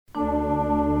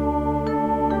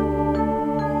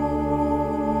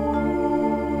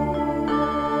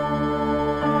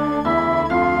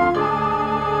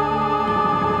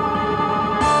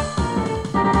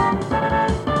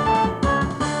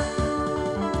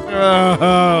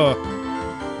Oh,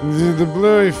 the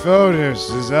Blurry Photos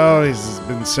has always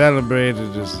been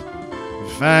celebrated as a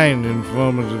fine,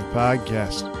 informative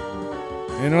podcast.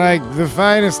 And like the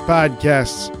finest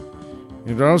podcasts,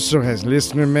 it also has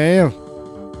listener mail.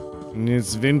 And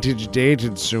it's vintage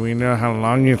dated, so we know how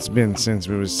long it's been since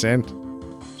it was sent.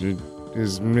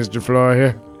 Is Mr. Floor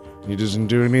here? He doesn't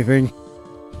do anything?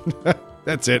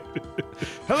 That's it.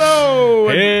 Hello!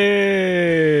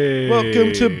 Hey!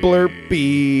 Welcome to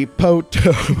Blurpy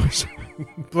Potos.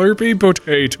 Blurpy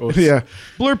potatoes. Yeah,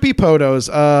 Blurpy Potos.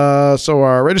 So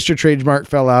our registered trademark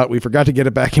fell out. We forgot to get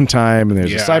it back in time, and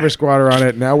there's a cyber squatter on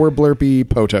it. Now we're Blurpy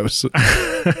Potos.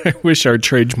 I wish our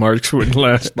trademarks would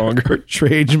last longer.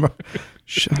 Trademark.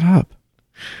 Shut up.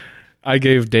 I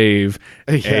gave Dave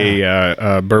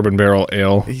a bourbon barrel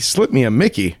ale. He slipped me a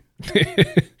Mickey.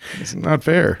 It's not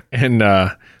fair. And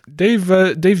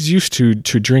Dave's used to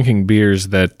drinking beers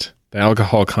that the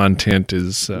alcohol content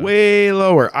is way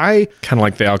lower. I kind of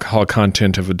like the alcohol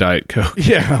content of a Diet Coke.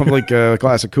 Yeah, I'm like a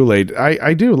glass of Kool-Aid.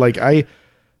 I do. Like I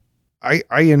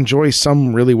enjoy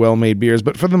some really well-made beers,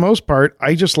 but for the most part,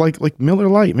 I just like Miller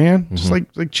Lite, man. Mm-hmm. Just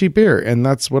like cheap beer, and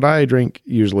that's what I drink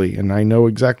usually, and I know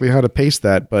exactly how to pace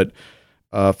that. But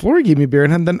Flora gave me beer,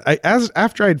 and then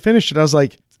after I'd finished it, I was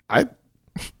like,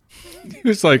 He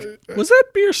was like, was that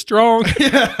beer strong?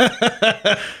 Yeah.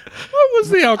 What was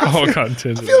the alcohol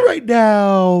content? I feel right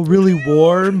now really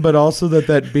warm, but also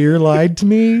that beer lied to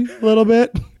me a little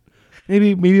bit.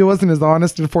 Maybe it wasn't as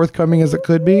honest and forthcoming as it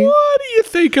could be. What do you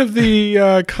think of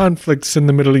the conflicts in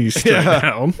the Middle East right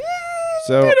now?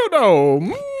 So I don't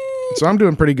know. So I'm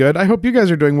doing pretty good. I hope you guys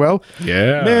are doing well.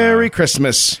 Yeah. Merry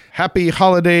Christmas. Happy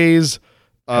holidays.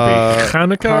 Happy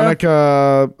Hanukkah.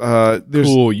 There's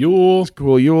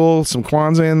cool Yule. Some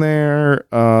Kwanzaa in there.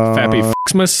 Fappy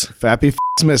Xmas. Fappy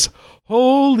Xmas.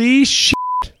 Holy shit.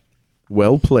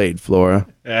 Well played, Flora.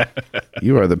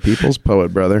 You are the people's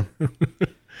poet, brother.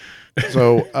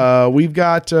 So we've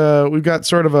got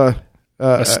sort of a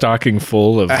stocking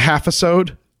full of a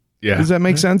half-isode. Yeah. Does that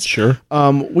make sense? Sure.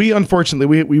 We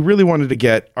unfortunately we really wanted to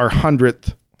get our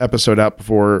 100th episode out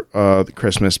before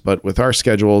Christmas, but with our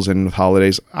schedules and with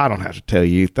holidays, I don't have to tell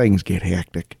you, things get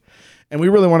hectic. And we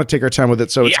really want to take our time with it,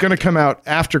 so it's going to come out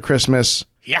after Christmas.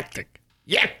 Hectic.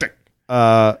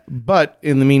 But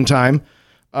in the meantime,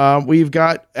 we've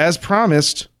got, as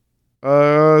promised,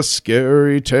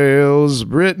 scary tales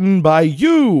written by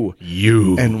you.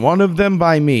 And one of them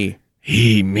by me.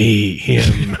 He, me,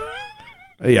 him.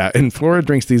 Yeah, and Flora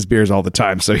drinks these beers all the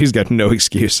time, so he's got no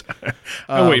excuse.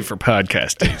 I wait for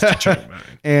podcast days to drink mine.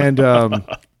 And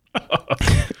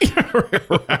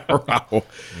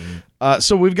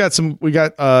so we're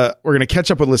going to catch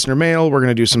up with listener mail. We're going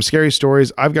to do some scary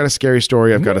stories. I've got a scary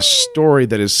story. I've got a story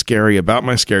that is scary about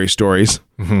my scary stories.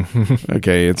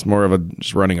 Okay, it's more of a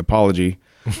just running apology.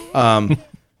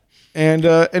 And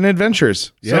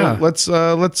adventures. Yeah.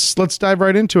 So let's dive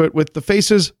right into it with the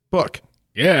Faces book.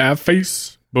 Yeah,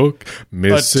 Facebook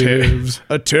missives.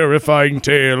 A terrifying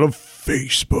tale of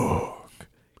Facebook.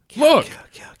 Look,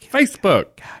 Facebook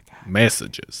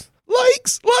messages.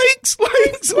 Likes.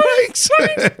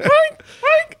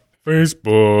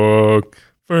 Facebook.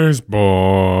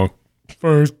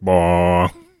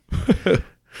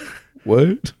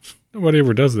 What? Nobody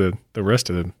ever does the rest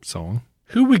of the song.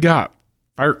 Who we got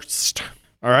first?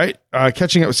 All right.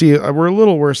 Catching up. See, we're a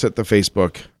little worse at the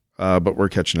Facebook, but we're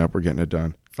catching up. We're getting it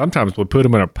done. Sometimes we'll put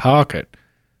them in a pocket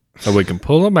so we can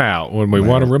pull them out when we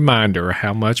want a reminder of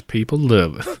how much people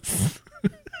love us.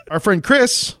 Our friend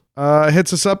Chris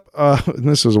hits us up.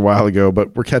 This was a while ago,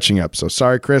 but we're catching up. So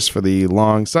sorry, Chris, for the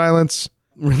long silence.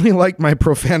 Really like my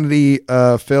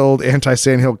profanity-filled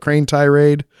anti-Sandhill Crane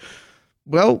tirade.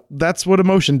 Well, that's what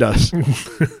emotion does.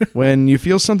 When you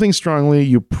feel something strongly,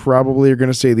 you probably are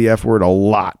going to say the F word a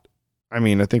lot. I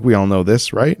mean, I think we all know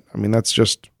this, right? I mean, that's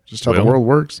just how the world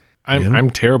works. I'm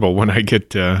terrible when I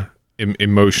get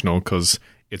emotional because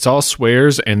it's all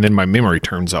swears and then my memory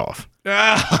turns off.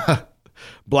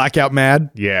 Blackout mad?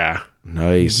 Yeah.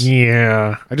 Nice.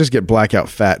 Yeah. I just get blackout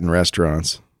fat in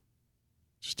restaurants.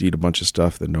 Just eat a bunch of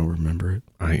stuff, then don't remember it.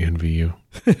 I envy you.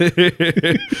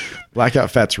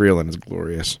 Blackout fat's real and is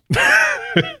glorious.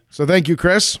 So thank you,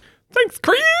 Chris. Thanks,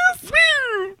 Chris.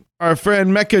 Our friend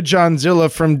Mecha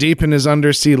Johnzilla from deep in his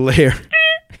undersea lair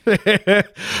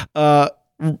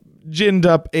ginned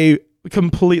up a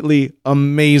completely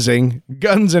amazing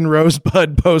Guns N'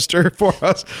 Rosebud poster for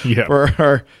us for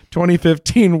our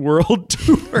 2015 World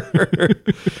Tour.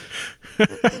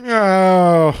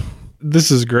 Oh, this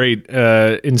is great.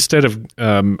 Instead of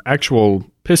actual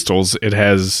pistols, it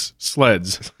has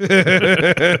sleds.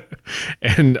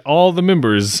 And all the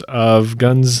members of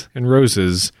Guns N'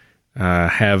 Roses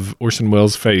have Orson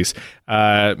Welles' face.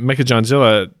 Mecha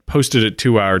Johnzilla posted it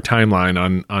to our timeline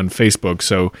on Facebook.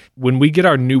 So when we get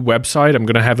our new website, I'm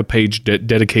going to have a page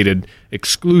dedicated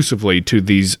exclusively to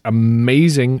these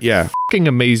amazing, fucking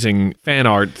amazing fan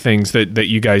art things that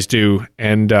you guys do.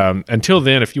 And until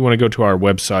then, if you want to go to our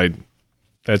website,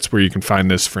 that's where you can find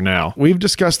this for now. We've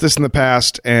discussed this in the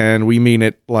past, and we mean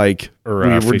it like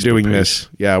we're doing page. This.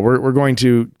 Yeah, we're going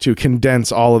to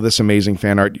condense all of this amazing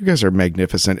fan art. You guys are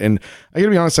magnificent, and I gotta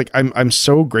be honest, like I'm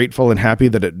so grateful and happy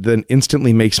that it then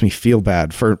instantly makes me feel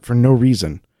bad for no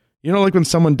reason. You know, like when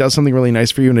someone does something really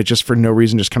nice for you, and it just for no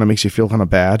reason just kind of makes you feel kind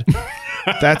of bad.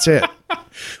 That's it.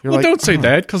 Well, like, don't say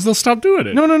that because they'll stop doing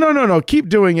it. No. Keep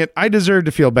doing it. I deserve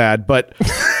to feel bad, but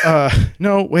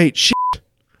no, wait, shit.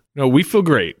 No, we feel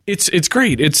great. It's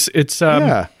great. It's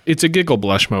a giggle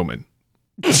blush moment.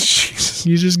 Jesus.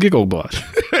 You just giggle blush.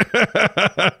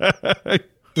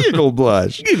 Giggle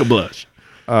blush. Giggle blush.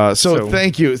 So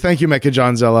thank you, Mecha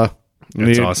Johnzilla.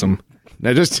 That's awesome.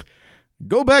 Now just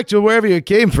go back to wherever you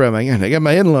came from. I got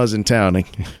my in-laws in town.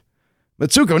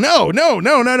 Mitsuko,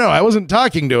 no. I wasn't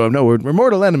talking to him. No, we're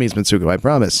mortal enemies, Mitsuko. I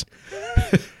promise.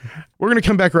 We're going to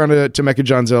come back around to Mecha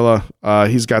Johnzilla.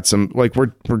 He's got some, like,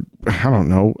 we're I don't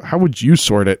know. How would you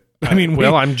sort it? I mean,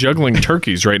 I'm juggling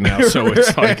turkeys right now, so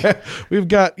it's like we've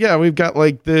got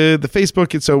like the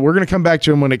Facebook. And so we're going to come back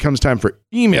to him when it comes time for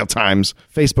email times.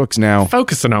 Facebook's now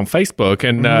focusing on Facebook.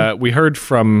 And we heard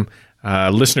from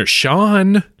listener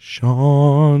Sean,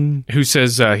 who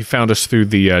says he found us through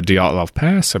the Dyatlov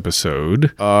Pass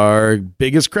episode. Our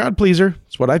biggest crowd pleaser.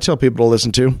 It's what I tell people to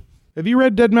listen to. Have you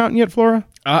read Dead Mountain yet, Flora?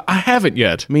 I haven't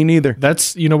yet. Me neither.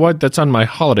 That's, you know what? That's on my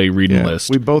holiday reading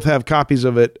list. We both have copies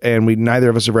of it, and neither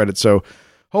of us have read it. So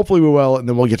hopefully we will, and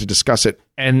then we'll get to discuss it.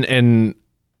 And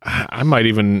I might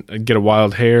even get a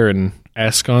wild hair and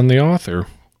ask on the author.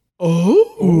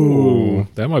 Oh,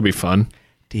 that might be fun.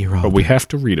 Dear author, but we have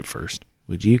to read it first.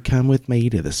 Would you come with me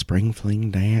to the spring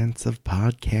fling dance of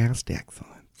podcast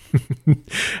excellence?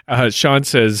 Sean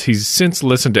says he's since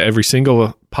listened to every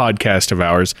single podcast of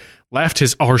ours, laughed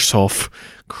his arse off,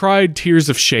 cried tears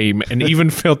of shame, and even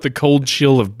felt the cold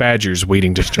chill of badgers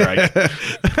waiting to strike.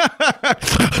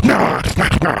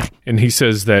 And he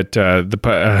says that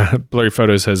the Blurry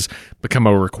Photos has become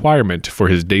a requirement for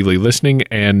his daily listening,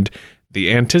 and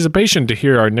the anticipation to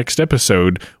hear our next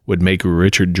episode would make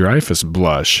Richard Dreyfuss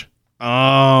blush.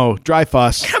 Oh,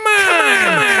 Dreyfuss. Come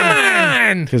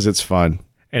on! Because it's fun.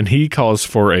 And he calls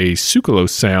for a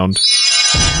sucralose sound.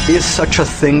 Is such a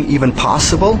thing even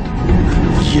possible?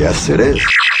 Yes, it is.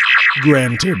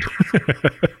 Granted.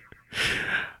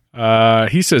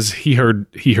 He says he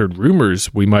heard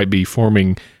rumors we might be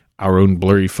forming our own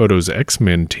Blurry Photos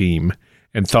X-Men team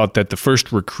and thought that the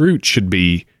first recruit should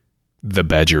be the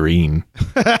Badgerine.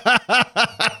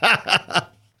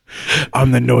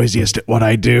 I'm the noisiest at what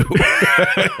I do.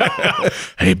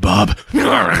 Hey, Bob.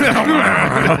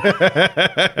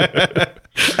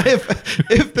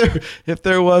 If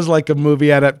there was like a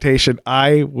movie adaptation,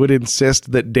 I would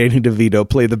insist that Danny DeVito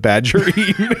play the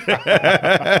Badgerine.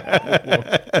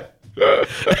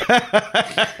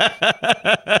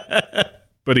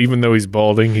 But even though he's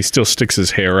balding, he still sticks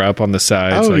his hair up on the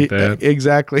sides like that.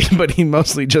 Exactly. But he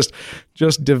mostly just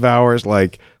devours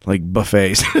like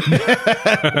buffets.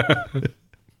 The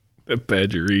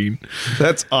Badgerine.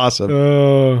 That's awesome.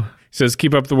 He says,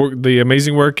 keep up the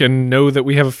amazing work and know that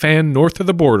we have a fan north of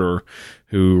the border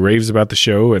who raves about the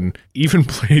show and even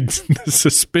played the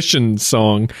Suspicion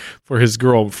song for his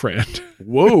girlfriend.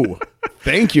 Whoa.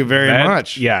 Thank you very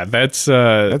much. Yeah, that's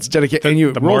dedicated. And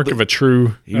you the mark of a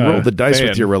true You rolled the dice fan.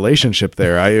 with your relationship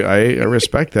there. I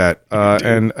respect that.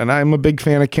 And I'm a big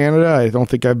fan of Canada. I don't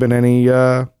think I've been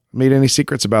made any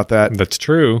secrets about that. That's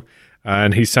true.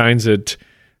 And he signs it,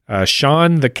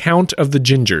 Sean, the Count of the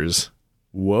Gingers.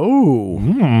 Whoa.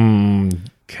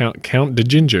 Count the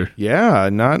Ginger. Yeah,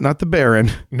 not the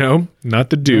Baron. No, not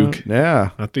the Duke.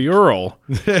 Yeah. Not the Earl.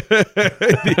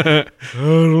 I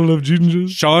don't love gingers.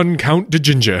 Sean Count the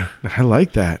Ginger. I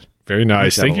like that. Very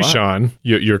nice. I like that Thank you, Sean.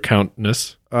 Your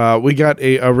countness. We got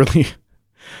a really...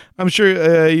 I'm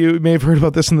sure you may have heard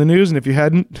about this in the news, and if you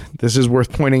hadn't, this is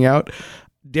worth pointing out.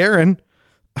 Darren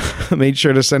made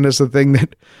sure to send us a thing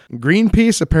that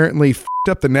Greenpeace apparently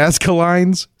f***ed up the Nazca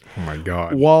lines. Oh my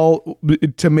God.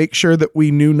 To make sure that we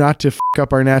knew not to f***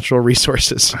 up our natural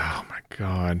resources. Oh my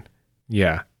God.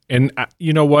 Yeah. And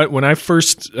you know what? When I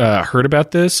first heard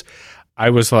about this, I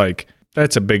was like,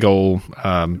 that's a big old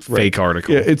fake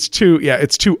article. Yeah, it's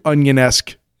too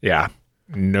Onion-esque. Yeah.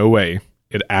 No way.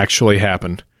 It actually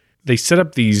happened. they set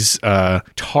up these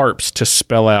tarps to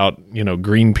spell out,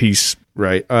 Greenpeace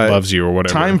right loves you or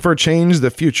whatever. Time for change.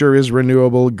 The future is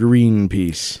renewable.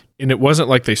 Greenpeace. And it wasn't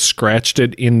like they scratched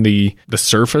it in the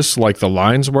surface like the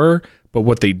lines were, but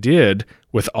what they did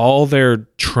with all their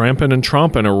tramping and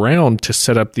tromping around to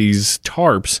set up these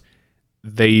tarps,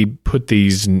 they put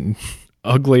these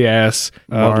ugly ass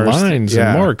lines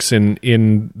and marks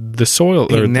in the soil.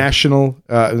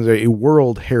 A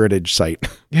World Heritage Site.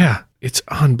 Yeah, it's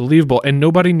unbelievable. And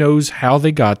nobody knows how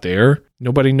they got there.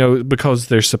 Nobody knows because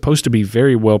they're supposed to be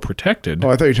very well protected. Oh,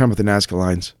 I thought you were talking about the Nazca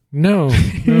lines. No.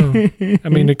 I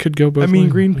mean, it could go both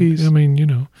ways. Greenpeace. I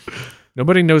mean,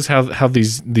 nobody knows how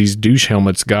these douche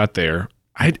helmets got there.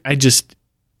 I just,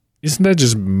 isn't that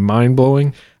just mind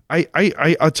blowing?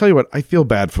 I'll tell you what, I feel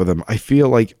bad for them. I feel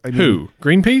like who?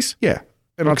 Greenpeace? Yeah.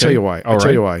 And I'll tell you why.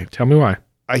 Tell you why. Tell me why.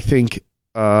 I think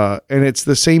and it's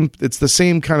the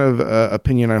same kind of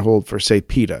opinion I hold for, say,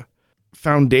 PETA.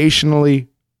 Foundationally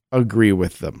agree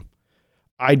with them.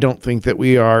 I don't think that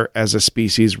we are, as a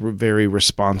species, very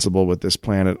responsible with this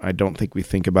planet. I don't think we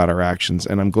think about our actions.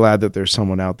 And I'm glad that there's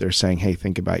someone out there saying, hey,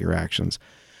 think about your actions.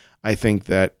 I think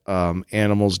that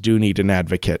animals do need an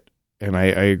advocate. And I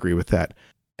agree with that.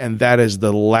 And that is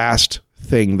the last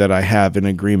thing that I have in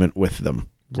agreement with them.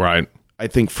 Right. I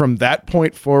think from that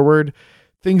point forward,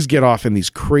 things get off in these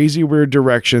crazy, weird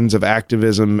directions of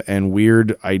activism and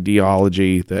weird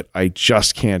ideology that I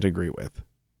just can't agree with.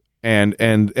 And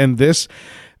this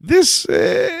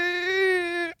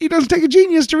it doesn't take a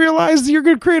genius to realize that you're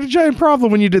going to create a giant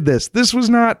problem when you did this. This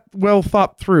was not well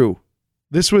thought through.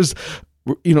 This was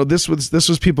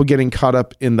people getting caught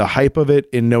up in the hype of it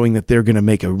and knowing that they're going to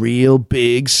make a real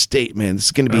big statement.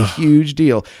 It's going to be a huge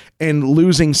deal, and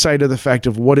losing sight of the fact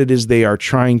of what it is they are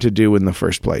trying to do in the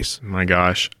first place. My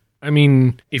gosh. I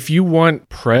mean, if you want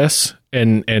press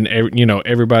and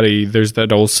everybody, there's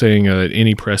that old saying that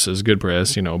any press is good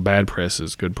press, bad press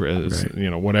is good press,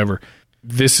 right. Whatever.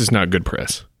 This is not good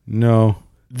press. No.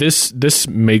 This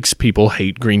makes people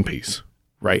hate Greenpeace.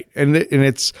 Right. And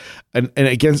this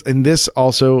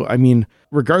also, I mean,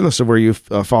 regardless of where you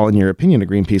fall in your opinion of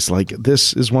Greenpeace, like,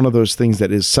 this is one of those things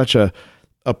that is such a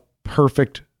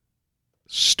perfect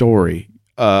story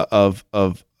of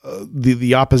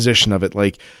the opposition of it.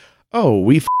 Like, oh,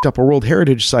 we f***ed up a World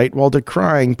Heritage Site while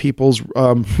decrying people's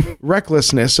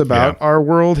recklessness about our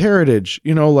World Heritage.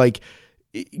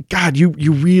 God,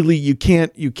 you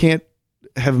can't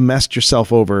have messed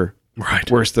yourself over.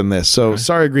 Right. Worse than this. So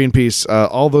sorry, Greenpeace.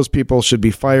 All those people should be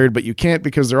fired, but you can't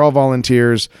because they're all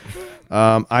volunteers.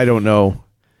 I don't know.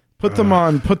 Put them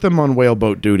on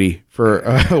whaleboat duty for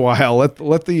a while. Let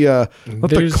the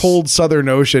cold Southern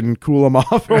Ocean cool them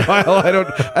off a while.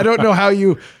 I don't know how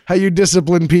you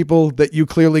discipline people that you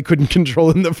clearly couldn't control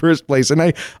in the first place.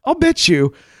 And I'll bet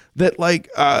you that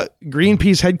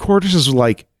Greenpeace headquarters is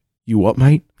like, you what,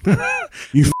 mate?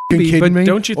 You f***ing kidding me?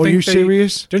 Don't you think are you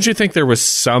serious? Don't you think there was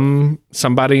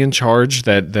somebody in charge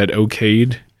that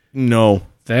okayed? No.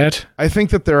 That? I think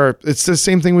that it's the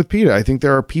same thing with PETA. I think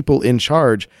there are people in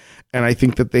charge, and I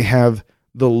think that they have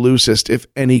the loosest, if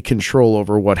any, control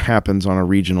over what happens on a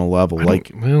regional level. At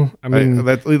least,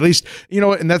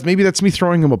 and maybe that's me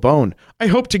throwing them a bone. I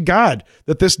hope to God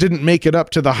that this didn't make it up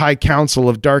to the High Council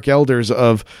of Dark Elders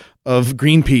of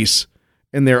Greenpeace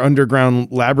in their underground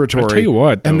laboratory. I'll tell you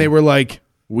what, and they were like,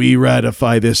 we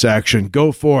ratify this action.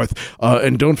 Go forth.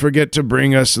 And don't forget to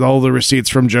bring us all the receipts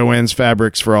from Joann's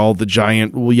Fabrics for all the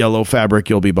giant yellow fabric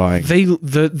you'll be buying.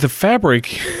 The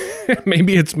fabric,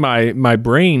 maybe it's my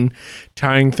brain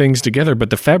tying things together, but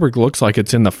the fabric looks like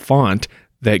it's in the font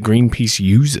that Greenpeace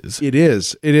uses. It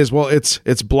is. Well,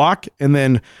 it's block, and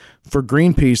then for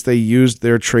Greenpeace, they used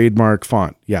their trademark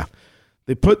font. Yeah.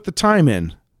 They put the time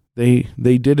in.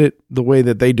 They did it the way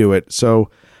that they do it. So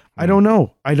I don't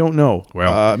know.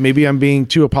 Well, maybe I'm being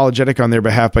too apologetic on their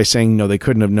behalf by saying, no, they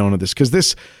couldn't have known of this, because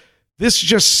this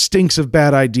just stinks of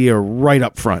bad idea right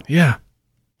up front. Yeah.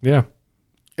 Yeah.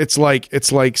 It's like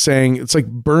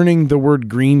burning the word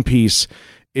Greenpeace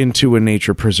into a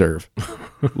nature preserve.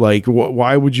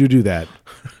 Why would you do that?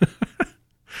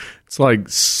 It's like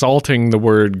salting the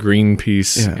word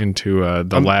Greenpeace into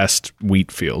the last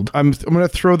wheat field. I'm going to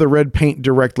throw the red paint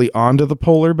directly onto the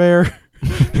polar bear,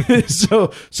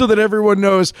 so that everyone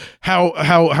knows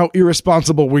how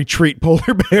irresponsible we treat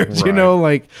polar bears.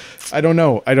 Right. I don't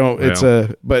know.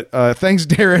 But thanks,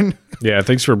 Darren. Yeah,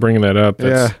 thanks for bringing that up.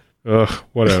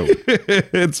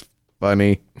 It's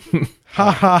funny.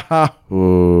 Ha ha ha.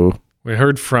 Ooh. We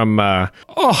heard from,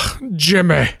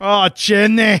 Jimmy. Oh,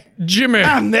 Jimmy.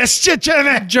 I missed you,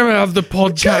 Jimmy. Jimmy of the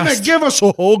podcast. Jimmy, give us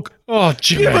a hug. Oh,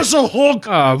 Jimmy. Give us a hug.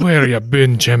 Oh, where you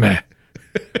been, Jimmy?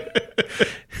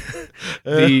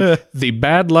 The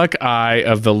bad luck eye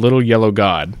of the little yellow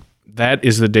god. That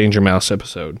is the Danger Mouse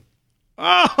episode.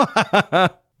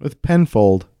 With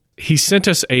Penfold. He sent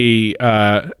us a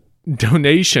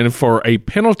donation for a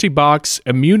penalty box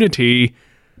immunity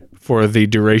for the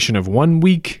duration of 1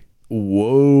 week.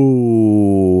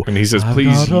 Whoa. And he says,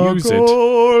 please use it.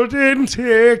 Golden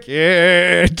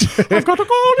ticket. I've got a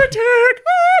golden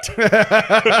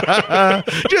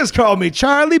ticket. Just call me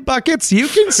Charlie Buckets. You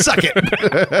can suck it.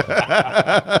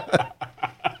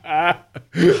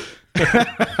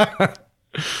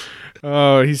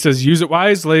 Oh, he says, use it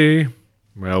wisely.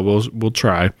 Well, we'll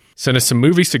try. Send us some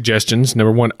movie suggestions.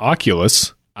 Number 1,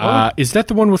 Oculus. Is that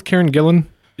the one with Karen Gillan?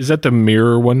 Is that the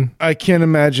mirror one? I can't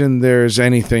imagine there's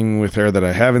anything with her that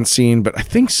I haven't seen, but I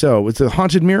think so. It's the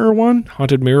Haunted Mirror one?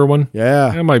 Haunted Mirror one? Yeah.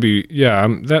 That might be, yeah.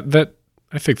 That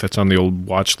I think that's on the old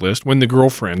watch list. When the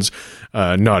girlfriend's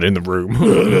not in the room.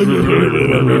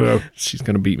 She's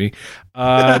going to beat me.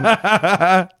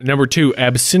 Number 2,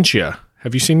 Absentia.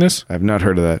 Have you seen this? I've not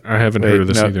heard of that. I haven't heard of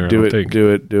this either. Do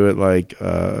it like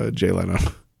Jay Leno.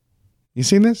 You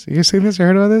seen this? You seen this? You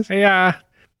heard about this? Hey,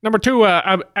 number 2,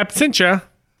 Absentia.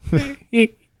 you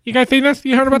guys seen this?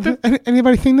 You heard about this?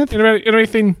 Anybody seen this? Anybody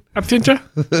seen Absentia?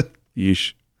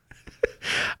 Yeesh.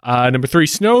 Number 3,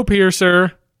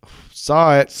 Snowpiercer.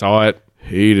 Saw it.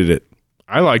 Hated it.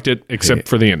 I liked it, except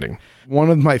for the ending. One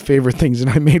of my favorite things,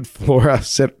 and I made Flora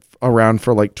sit around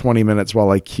for like 20 minutes while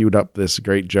I queued up this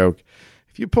great joke.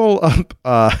 If you pull up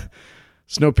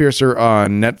Snowpiercer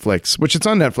on Netflix, which it's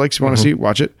on Netflix, you want to see,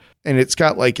 watch it. And it's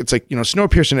got like,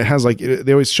 Snowpiercer, and it has like,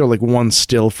 they always show like one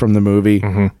still from the movie.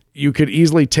 You could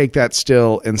easily take that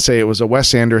still and say it was a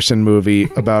Wes Anderson movie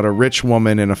about a rich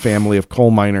woman and a family of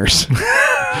coal miners.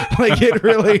 Like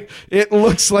it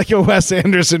looks like a Wes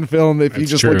Anderson film if you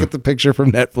just look at the picture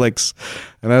from Netflix.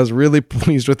 And I was really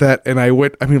pleased with that.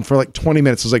 And for like 20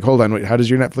 minutes, I was like, hold on, wait, how does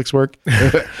your Netflix work?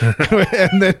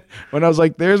 And then when I was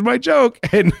like, there's my joke.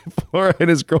 And Flora and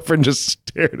his girlfriend just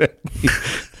stared at me.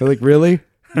 They're like, really?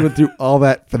 You went through all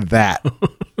that for that?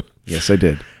 Yes, I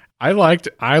did. I liked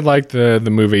the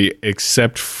movie,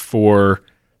 except for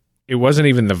it wasn't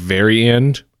even the very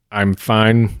end. I'm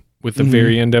fine with the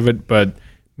very end of it, but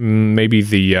maybe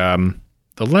the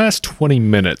last 20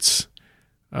 minutes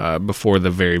before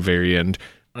the very, very end,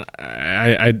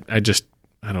 I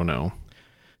don't know.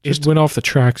 It went off the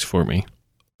tracks for me.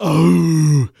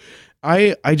 Oh,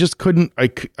 I just couldn't.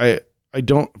 I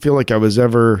don't feel like I was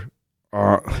ever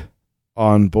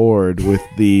on board with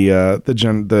the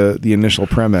initial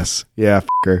premise. Yeah,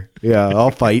 f***er. Yeah,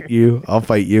 I'll fight you.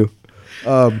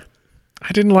 I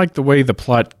didn't like the way the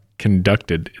plot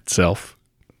conducted itself.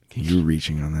 You're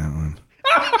reaching on that one.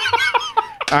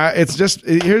 It's just,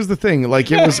 here's the thing. Like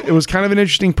it was kind of an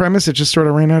interesting premise. It just sort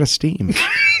of ran out of steam.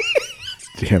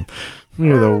 Damn,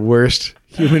 we're the worst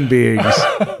human beings.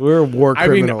 We're war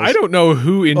criminals. I mean, I don't know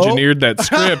who engineered that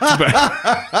script, but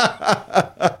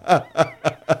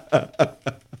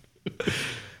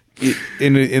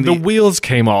the wheels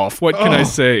came off. What can I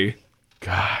say?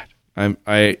 God,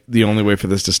 the only way for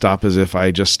this to stop is if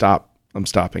I just stop. I'm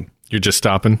stopping. You're just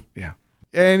stopping? Yeah.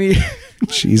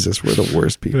 Jesus, we're the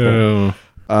worst people.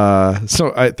 Oh.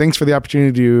 So thanks for the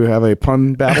opportunity to have a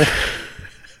pun battle.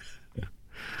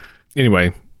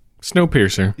 Anyway,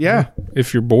 Snowpiercer. Yeah.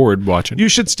 If you're bored watching. You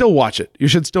should still watch it.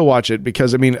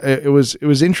 Because I mean, it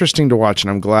was interesting to watch,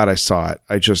 and I'm glad I saw it.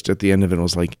 I just at the end of it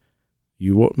was like,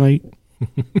 you what, mate?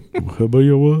 How about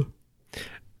you what?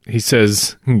 He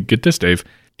says, get this, Dave.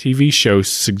 TV show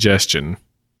suggestion.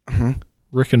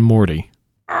 Rick and Morty.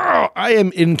 Oh, I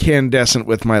am incandescent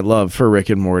with my love for Rick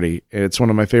and Morty. It's one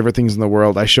of my favorite things in the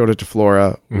world. I showed it to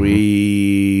Flora.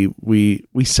 We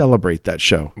celebrate that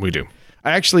show. We do.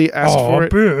 I actually asked for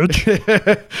it.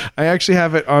 I actually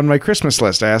have it on my Christmas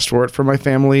list. I asked for it for my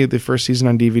family, the first season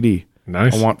on DVD.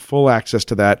 Nice. I want full access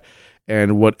to that.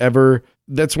 And whatever,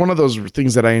 that's one of those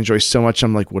things that I enjoy so much.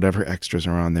 I'm like, whatever extras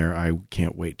are on there, I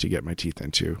can't wait to get my teeth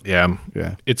into. Yeah.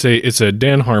 Yeah. It's a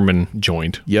Dan Harmon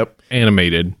joint. Yep.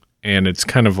 Animated. And it's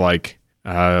kind of like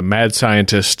Mad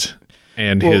Scientist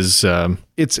and his...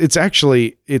 It's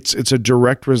actually a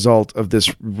direct result of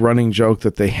this running joke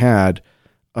that they had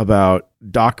about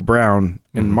Doc Brown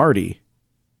and Marty.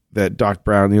 That Doc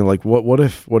Brown, like what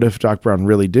if Doc Brown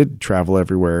really did travel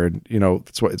everywhere? And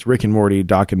that's what it's Rick and Morty,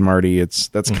 Doc and Marty.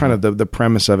 That's kind of the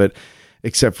premise of it,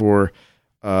 except for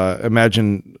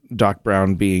imagine Doc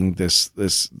Brown being this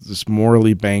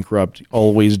morally bankrupt,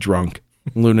 always drunk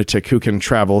lunatic who can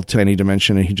travel to any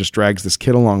dimension, and he just drags this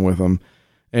kid along with him,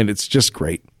 and it's just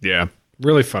great. Yeah,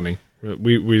 really funny.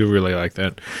 We really like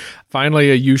that.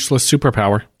 Finally, a useless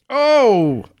superpower.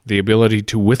 Oh, the ability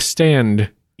to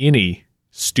withstand any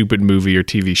stupid movie or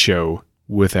TV show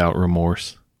without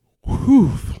remorse.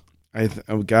 Whew.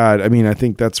 Oh God! I mean, I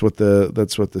think that's what the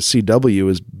CW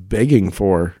is begging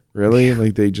for. Really,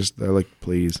 like they're like,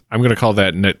 please. I'm gonna call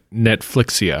that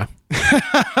Netflixia.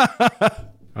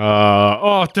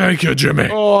 Oh, thank you, Jimmy.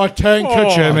 Oh, thank you,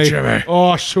 Jimmy.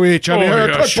 Oh, sweet Jimmy.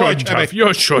 You shouldn't have.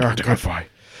 You shouldn't have.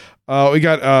 We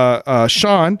got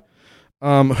Sean,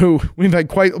 who we've had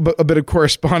quite a bit of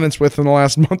correspondence with in the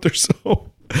last month or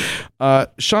so.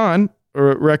 Sean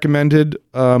recommended,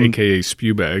 AKA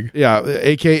Spewbag. Yeah,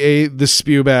 AKA the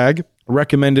Spewbag,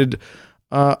 recommended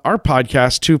our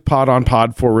podcast to Pod on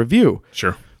Pod for review.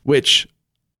 Sure. Which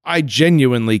I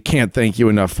genuinely can't thank you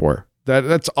enough for.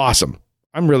 That's awesome.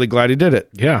 I'm really glad he did it.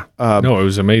 Yeah. No, it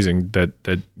was amazing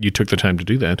that you took the time to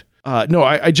do that. No,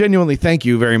 I genuinely thank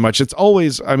you very much. It's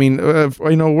always, I mean,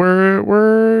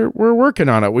 we're working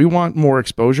on it. We want more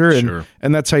exposure,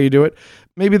 and that's how you do it.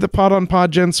 Maybe the Pod on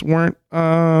Pod gents weren't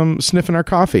sniffing our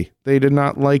coffee. They did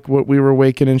not like what we were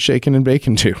waking and shaking and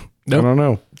baking to. Nope. I don't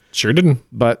know. Sure didn't.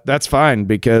 But that's fine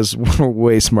because we're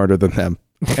way smarter than them.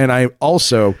 And I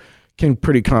also can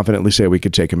pretty confidently say we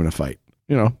could take them in a fight.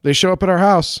 You know, they show up at our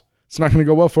house. It's not going to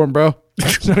go well for him, bro.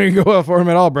 It's not going to go well for him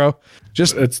at all, bro.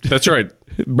 Just that's right,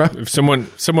 bro. If someone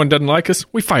doesn't like us,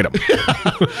 we fight them.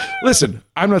 Listen,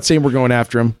 I'm not saying we're going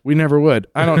after them. We never would.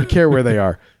 I don't care where they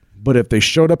are. But if they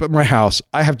showed up at my house,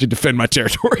 I have to defend my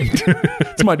territory.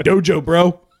 It's my dojo,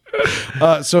 bro.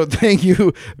 So thank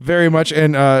you very much.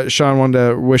 And Sean wanted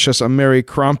to wish us a Merry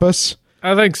Krampus.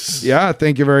 Thanks. Yeah,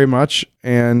 thank you very much.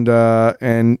 And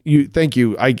you, thank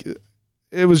you.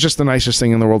 It was just the nicest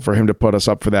thing in the world for him to put us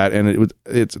up for that, and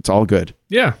it's all good.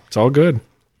 Yeah, it's all good.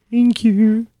 Thank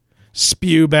you.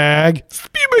 Spewbag.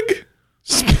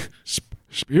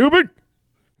 Spewbag.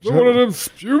 One of them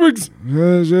Spewbags.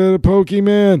 Is that a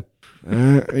Pokemon?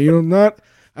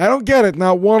 I don't get it.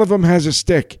 Not one of them has a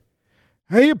stick.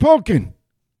 How you poking?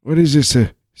 What is this?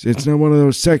 It's not one of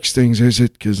those sex things, is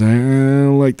it? Because I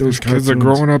don't like those cartoons. Kids are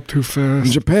growing up too fast.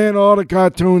 In Japan, all the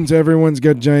cartoons, everyone's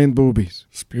got giant boobies.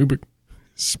 Spewbag.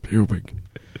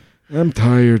 I'm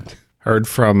tired. Heard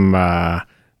from a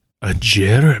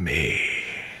Jeremy.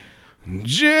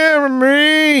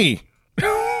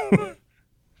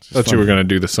 Thought you were going to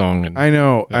do the song. I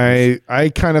know.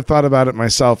 I kind of thought about it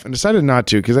myself and decided not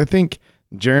to because I think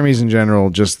Jeremy's in general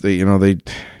just you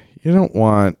don't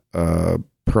want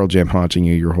Pearl Jam haunting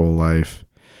you your whole life.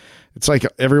 It's like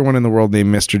everyone in the world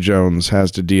named Mr. Jones has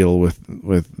to deal with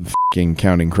fucking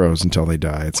Counting Crows until they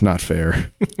die. It's not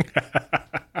fair.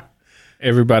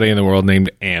 Everybody in the world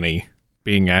named Annie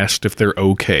being asked if they're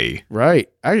okay. Right.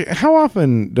 How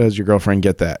often does your girlfriend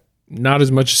get that? Not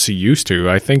as much as she used to.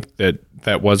 I think that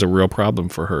was a real problem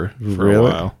for her for a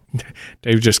while.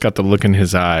 Dave just got the look in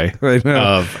his eye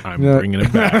of, I'm bringing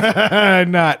it back. I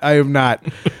am not. I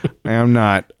am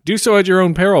not. Do so at your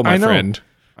own peril, my friend.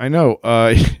 I know.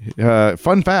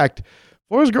 Fun fact,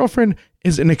 Laura's girlfriend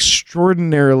is an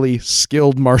extraordinarily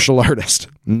skilled martial artist.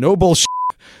 No bullshit.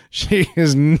 She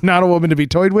is not a woman to be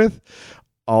toyed with,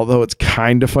 although it's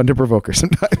kind of fun to provoke her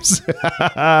sometimes.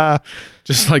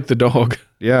 Just like the dog.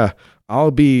 Yeah.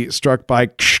 I'll be struck by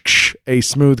a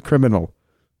smooth criminal,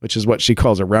 which is what she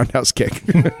calls a roundhouse kick.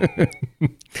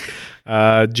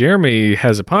 Jeremy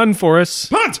has a pun for us.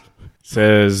 Punt!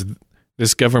 Says,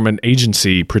 this government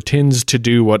agency pretends to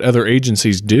do what other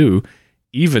agencies do,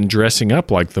 even dressing up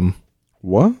like them.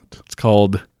 What? It's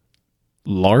called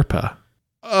LARPA.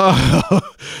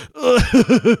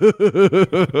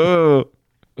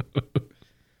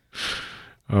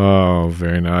 Oh,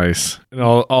 very nice. And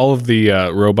all of the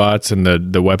robots and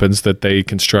the weapons that they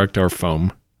construct are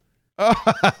foam.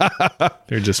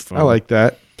 They're just foam. I like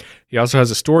that. He also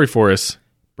has a story for us.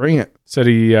 Bring it. Said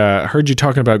he heard you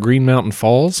talking about Green Mountain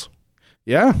Falls.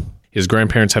 Yeah. His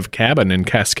grandparents have a cabin in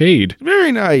Cascade.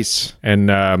 Very nice.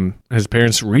 And his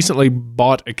parents recently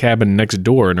bought a cabin next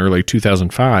door in early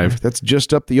 2005. That's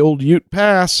just up the old Ute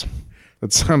Pass.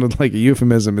 That sounded like a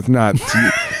euphemism. It's not.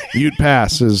 Ute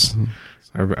Pass is...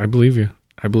 I believe you.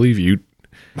 I believe you.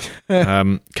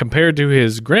 Compared to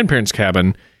his grandparents'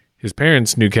 cabin, his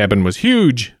parents' new cabin was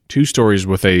huge, 2 stories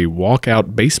with a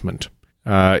walkout basement.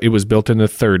 It was built in the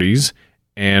 30s,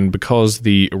 and because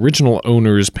the original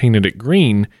owners painted it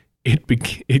green,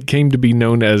 it came to be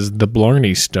known as the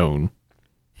Blarney Stone.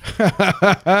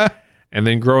 And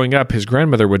then growing up, his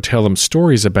grandmother would tell him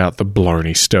stories about the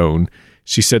Blarney Stone.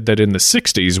 She said that in the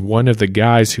 60s, one of the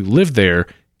guys who lived there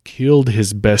killed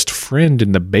his best friend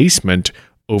in the basement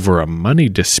over a money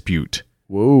dispute.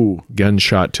 Whoa.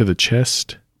 Gunshot to the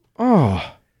chest.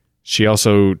 Oh. She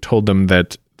also told them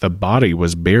that the body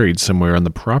was buried somewhere on the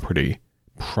property,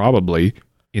 probably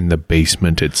in the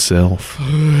basement itself.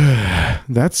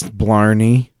 That's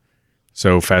Blarney.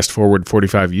 So fast forward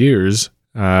 45 years,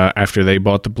 after they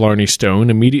bought the Blarney Stone,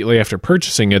 immediately after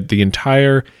purchasing it, the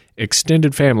entire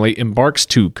extended family embarks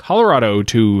to Colorado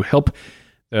to help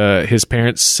his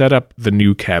parents set up the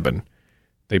new cabin.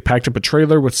 They packed up a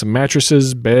trailer with some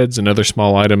mattresses, beds, and other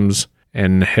small items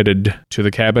and headed to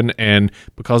the cabin. And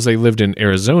because they lived in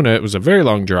Arizona, it was a very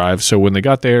long drive. So when they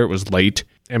got there, it was late.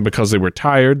 And because they were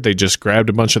tired, they just grabbed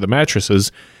a bunch of the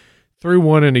mattresses, threw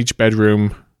one in each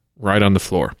bedroom right on the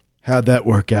floor. How'd that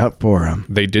work out for them?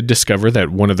 They did discover that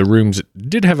one of the rooms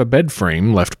did have a bed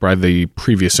frame left by the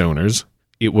previous owners.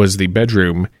 It was the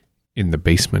bedroom in the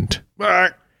basement.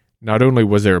 Not only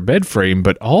was there a bed frame,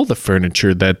 but all the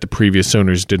furniture that the previous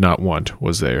owners did not want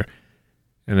was there.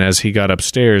 And as he got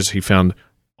upstairs, he found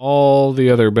all the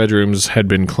other bedrooms had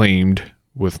been claimed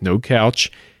with no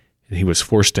couch, and he was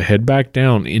forced to head back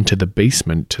down into the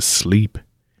basement to sleep.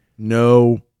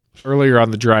 No. Earlier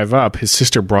on the drive up, his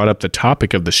sister brought up the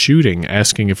topic of the shooting,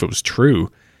 asking if it was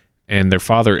true, and their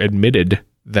father admitted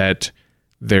that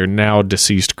their now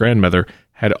deceased grandmother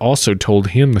had also told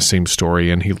him the same story,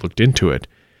 and he looked into it.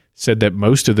 Said that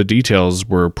most of the details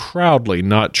were proudly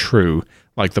not true,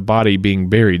 like the body being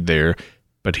buried there,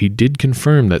 but he did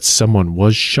confirm that someone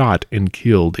was shot and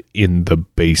killed in the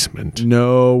basement.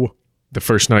 No. The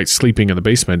first night sleeping in the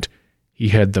basement, he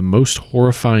had the most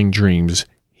horrifying dreams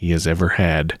he has ever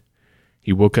had.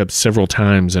 He woke up several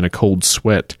times in a cold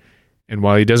sweat, and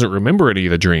while he doesn't remember any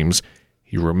of the dreams,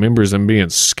 he remembers them being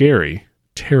scary,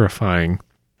 terrifying.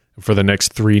 For the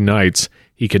next 3 nights,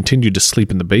 he continued to sleep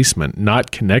in the basement,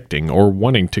 not connecting or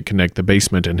wanting to connect the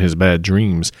basement and his bad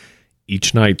dreams.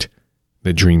 Each night,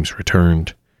 the dreams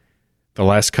returned. The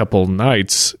last couple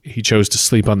nights, he chose to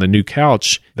sleep on the new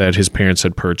couch that his parents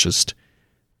had purchased.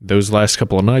 Those last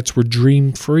couple of nights were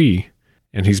dream-free,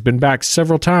 and he's been back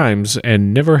several times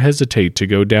and never hesitate to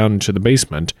go down to the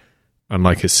basement,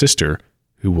 unlike his sister,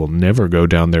 who will never go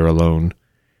down there alone.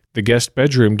 The guest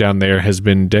bedroom down there has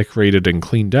been decorated and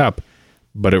cleaned up,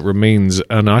 but it remains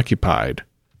unoccupied.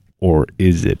 Or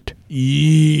is it?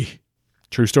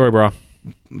 True story, bro.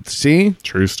 See?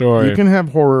 True story. You can have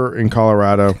horror in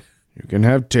Colorado. You can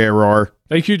have terror.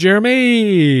 Thank you,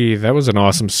 Jeremy. That was an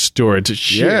awesome story to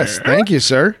share. Yes, thank you,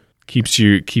 sir. Keeps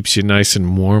you nice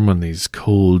and warm on these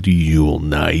cold Yule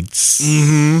nights.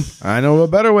 Mm-hmm. I know a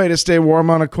better way to stay warm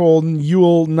on a cold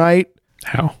Yule night.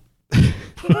 How?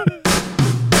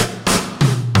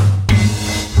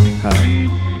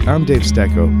 Hi, I'm Dave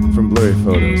Stecco from Blurry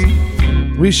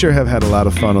Photos. We sure have had a lot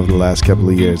of fun over the last couple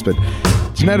of years, but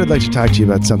tonight I'd like to talk to you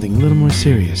about something a little more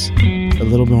serious, a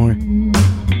little more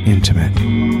intimate.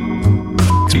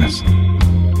 Xmas.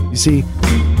 You see,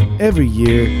 every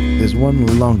year there's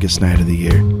one longest night of the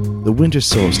year, the winter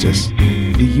solstice,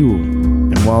 the Yule.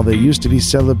 And while they used to be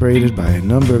celebrated by a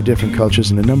number of different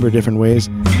cultures in a number of different ways,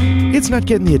 it's not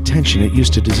getting the attention it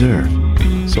used to deserve.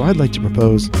 So I'd like to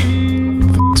propose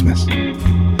Xmas.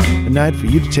 A night for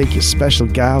you to take your special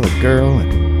gal or girl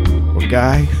or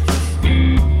guy.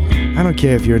 I don't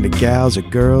care if you're into gals or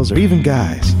girls or even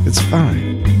guys. It's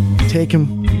fine. Take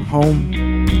them home.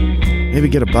 Maybe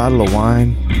get a bottle of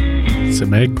wine.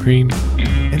 Some egg cream.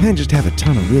 And then just have a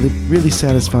ton of really, really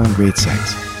satisfying great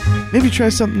sex. Maybe try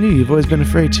something new you've always been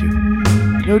afraid to.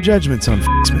 No judgments on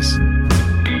Xmas.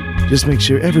 Just make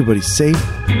sure everybody's safe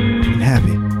and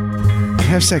happy. And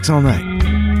have sex all night.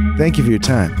 Thank you for your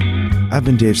time. I've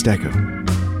been Dave Stecco.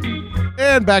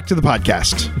 And back to the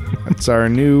podcast. That's our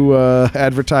new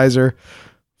advertiser,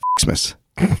 Xmas,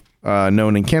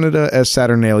 known in Canada as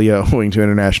Saturnalia, owing to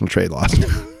international trade laws.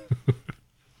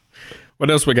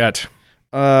 What else we got?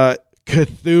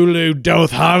 Cthulhu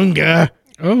doth hunger.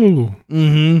 Oh.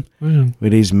 Mm-hmm. Well.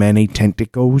 With his many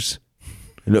tentacles,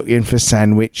 looking for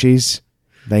sandwiches,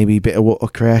 maybe a bit of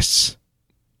watercress,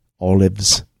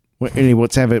 olives,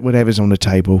 whatever's on the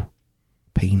table.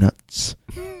 Peanuts,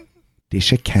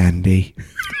 dish of candy.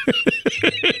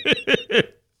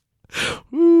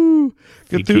 Ooh,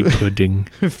 Figgy pudding.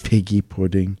 Figgy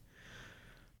pudding.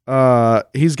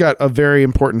 He's got a very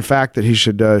important fact that he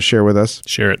should share with us.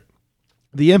 Share it.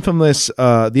 The infamous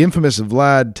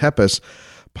Vlad Tepes,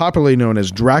 popularly known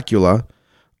as Dracula,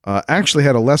 actually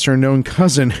had a lesser-known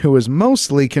cousin who was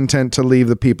mostly content to leave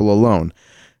the people alone,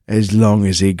 as long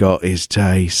as he got his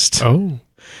taste. Oh.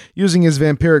 Using his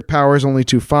vampiric powers only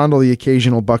to fondle the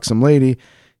occasional buxom lady,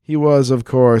 he was, of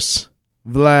course,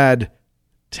 Vlad.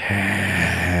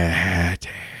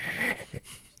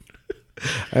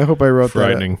 I hope I wrote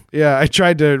Frightening. that. Yeah, I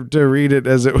tried to read it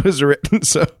as it was written.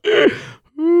 So,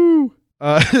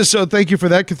 so thank you for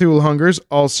that, Cthulhu Hungers.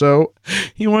 Also,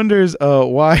 he wonders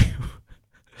why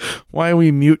why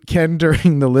we mute Ken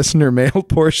during the listener mail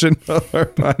portion of our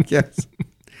podcast.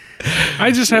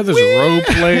 I just have this rope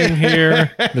playing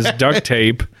here, this duct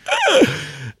tape.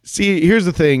 See, here's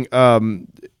the thing.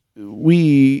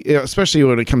 We, especially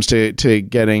when it comes to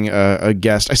getting a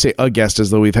guest, I say a guest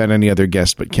as though we've had any other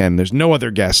guest but Ken. There's no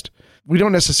other guest. We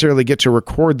don't necessarily get to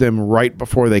record them right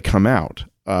before they come out.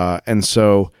 And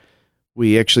so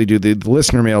we actually do the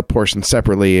listener mail portion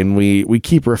separately, and we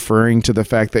keep referring to the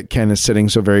fact that Ken is sitting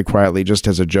so very quietly just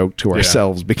as a joke to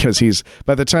ourselves, because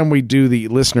by the time we do the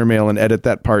listener mail and edit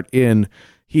that part in,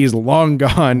 he's long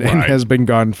gone and has been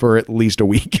gone for at least a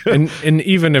week. and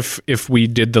even if we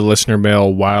did the listener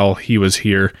mail while he was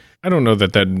here, I don't know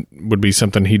that would be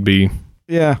something he'd be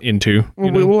into.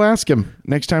 Well, we'll ask him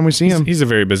next time we see him. He's a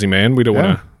very busy man. We don't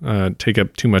want to take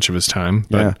up too much of his time.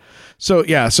 But. So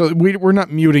we're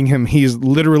not muting him. He's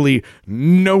literally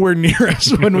nowhere near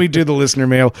us when we do the listener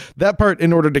mail. That part,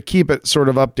 in order to keep it sort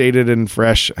of updated and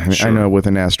fresh, I know with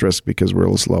an asterisk because we're a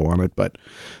little slow on it, but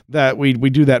that we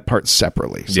do that part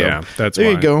separately. So that's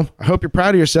there you go. I hope you're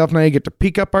proud of yourself. Now you get to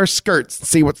peek up our skirts and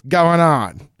see what's going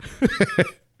on.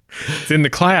 It's in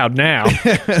the cloud now.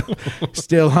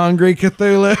 Still hungry,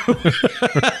 Cthulhu?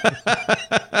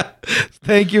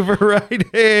 Thank you for writing.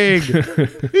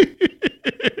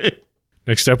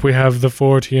 Next up, we have the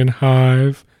Fortean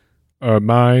Hive.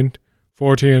 Mind.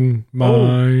 Fortean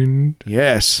Mind.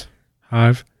 Yes.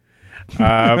 Hive.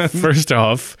 First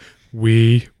off,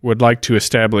 we would like to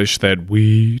establish that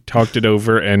we talked it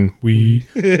over and we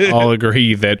all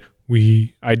agree that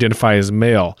we identify as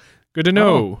male. Good to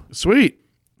know. Sweet.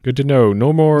 Good to know.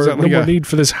 No more need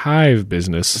for this hive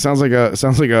business. Sounds like a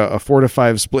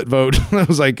 4-5 split vote. It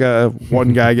was like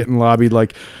one guy getting lobbied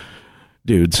like,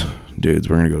 dudes, we're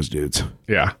going to go as dudes.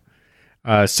 Yeah.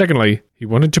 Secondly, he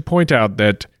wanted to point out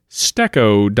that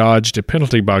Stecco dodged a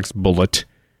penalty box bullet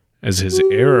as his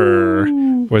error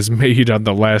was made on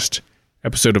the last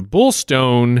episode of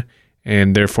Bullstone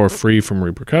and therefore free from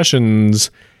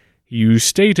repercussions. You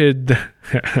stated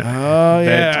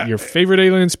that your favorite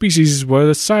alien species were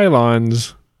the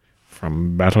Cylons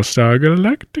from Battlestar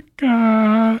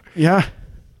Galactica. Yeah.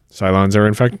 Cylons are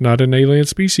in fact not an alien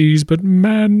species, but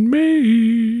man-made.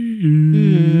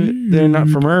 They're not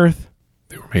from Earth.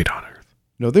 They were made on Earth.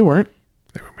 No, they weren't.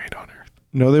 They were made on Earth.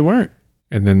 No, they weren't.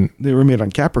 And then they were made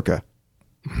on Caprica.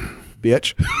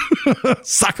 Bitch.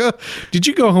 Sucker. Did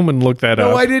you go home and look that up?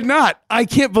 No, I did not. I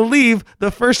can't believe the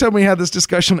first time we had this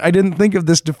discussion, I didn't think of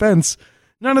this defense.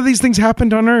 None of these things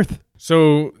happened on Earth.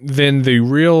 So then the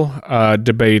real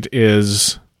debate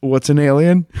is... What's an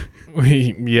alien?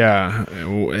 Yeah.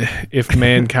 If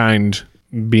mankind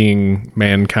being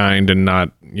mankind and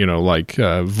not, like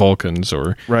Vulcans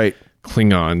or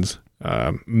Klingons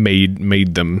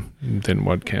made them, then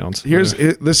what counts?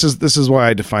 This is why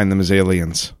I define them as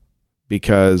aliens.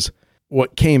 Because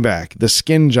what came back, the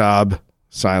skin job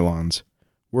Cylons,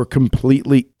 were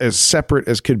completely as separate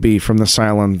as could be from the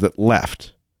Cylons that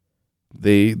left.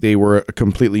 They were a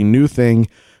completely new thing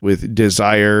with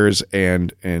desires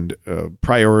and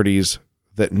priorities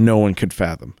that no one could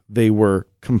fathom. They were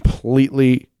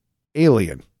completely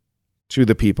alien to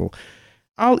the people.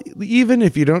 Even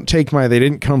if you don't take they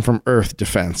didn't come from Earth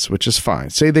defense, which is fine.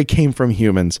 Say they came from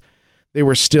humans, they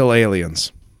were still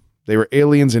aliens. They were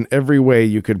aliens in every way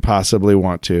you could possibly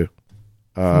want to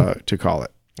call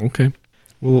it. Okay.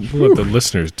 We'll let the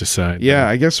listeners decide. Yeah,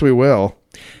 I guess we will.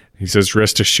 He says,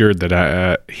 rest assured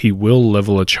that he will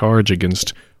level a charge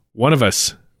against one of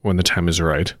us when the time is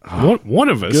right. One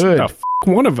of us? Good.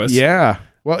 One of us? Yeah.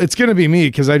 Well, it's going to be me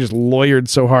because I just lawyered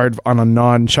so hard on a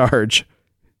non-charge.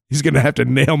 He's going to have to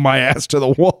nail my ass to the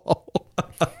wall.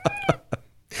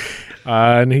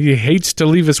 And he hates to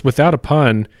leave us without a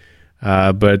pun,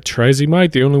 but try as he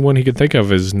might, the only one he could think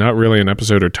of is not really an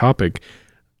episode or topic.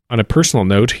 On a personal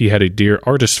note, he had a dear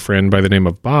artist friend by the name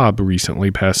of Bob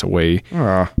recently pass away.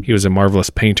 He was a marvelous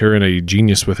painter and a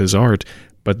genius with his art,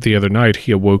 but the other night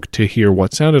he awoke to hear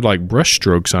what sounded like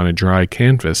brushstrokes on a dry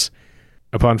canvas.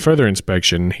 Upon further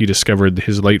inspection, he discovered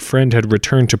his late friend had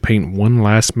returned to paint one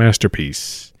last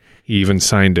masterpiece. He even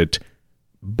signed it,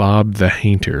 Bob the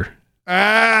Hainter.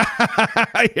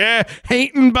 Yeah,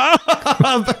 Haintin' Bob.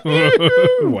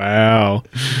 Wow.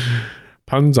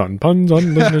 Puns on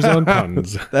listeners on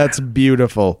puns. That's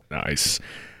beautiful. Nice.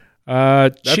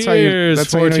 That's cheers.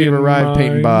 That's how you've arrived,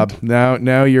 Painting Bob.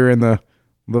 Now you're in the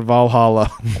Valhalla.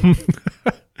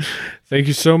 Thank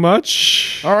you so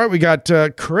much. All right, we got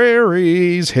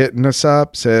Crary's hitting us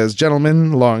up. Says,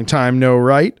 gentlemen, long time no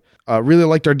write. Really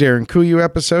liked our Darren Kuyu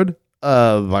episode.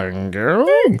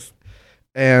 Thanks.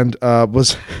 And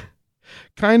was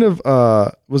kind of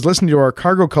was listening to our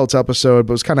Cargo Cults episode,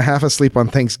 but was kind of half asleep on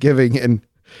Thanksgiving, and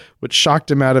what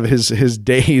shocked him out of his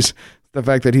days, the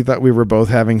fact that he thought we were both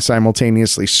having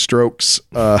simultaneously strokes,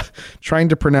 trying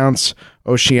to pronounce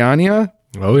Oceania.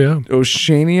 Oh yeah,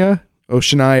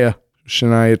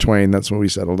 Shania Twain. That's what we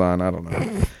settled on. I don't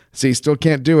know. See, still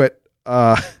can't do it.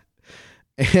 And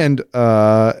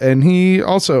he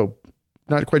also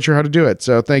not quite sure how to do it.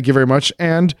 So thank you very much.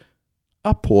 And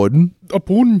upon.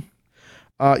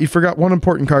 You forgot one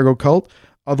important Cargo Cult.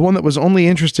 The one that was only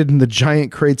interested in the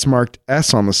giant crates marked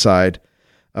S on the side.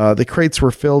 The crates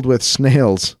were filled with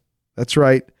snails. That's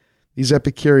right. These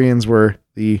Epicureans were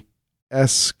the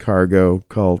S Cargo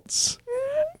Cults.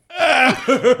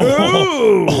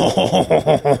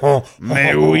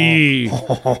 Mais oui.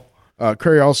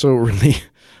 Curry also really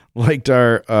liked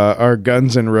our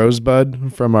Guns and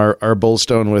Rosebud from our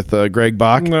Bullstone with Greg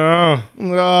Bach.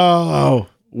 No.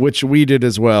 Which we did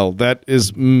as well.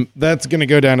 That's going to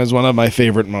go down as one of my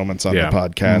favorite moments on the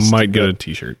podcast. Might get a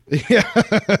t-shirt. Yeah,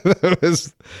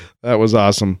 that was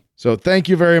awesome. So thank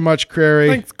you very much, Crary.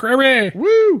 Thanks, Crary.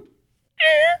 Woo!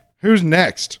 Who's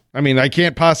next? I mean, I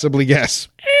can't possibly guess.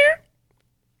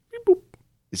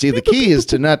 You see, the key is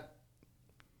to not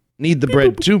need the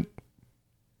bread too,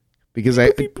 because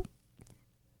I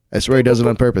swear he does it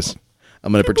on purpose.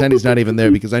 I'm going to pretend he's not even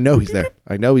there because I know he's there.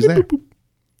 I know he's there.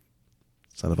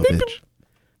 Son of a bitch.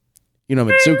 You know,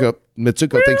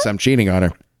 Mitsuko thinks I'm cheating on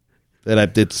her.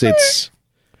 That it's.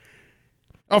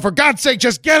 Oh, for God's sake,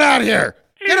 just get out of here!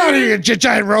 Get out of here, you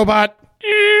giant robot!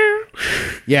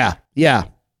 Yeah. Do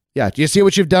you see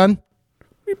what you've done?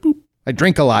 I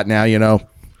drink a lot now, you know.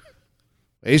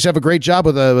 I used to have a great job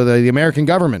with the American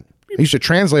government. I used to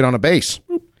translate on a base.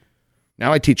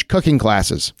 Now I teach cooking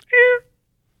classes.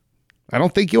 I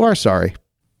don't think you are sorry.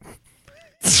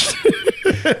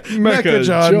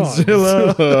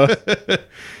 Mechajohnzilla.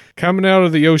 Coming out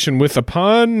of the ocean with a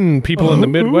pun, people in the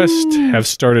Midwest have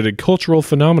started a cultural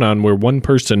phenomenon where one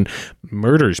person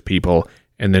murders people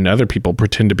and then other people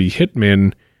pretend to be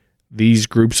hitmen. These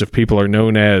groups of people are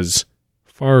known as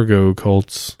Fargo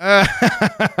cults.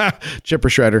 Chipper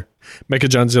Shredder.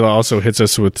 Mechajohnzilla also hits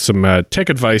us with some tech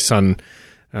advice on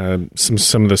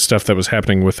some of the stuff that was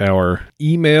happening with our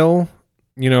email.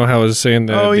 You know how I was saying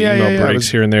that the email breaks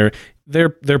here and there. They're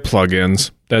plugins.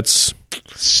 That's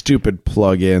stupid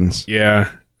plugins.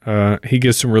 Yeah. He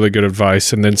gives some really good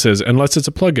advice and then says, unless it's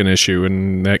a plugin issue.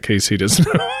 In that case, he doesn't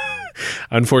know.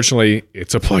 Unfortunately,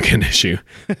 it's a plugin issue.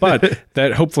 But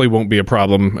that hopefully won't be a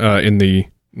problem in the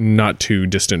not too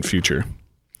distant future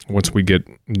once we get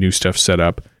new stuff set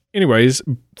up. Anyways,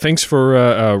 thanks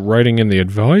for writing in the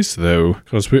advice, though,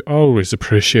 because we always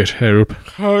appreciate help.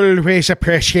 Always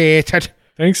appreciate it.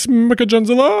 Thanks,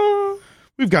 Mechajohnzilla.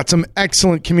 We've got some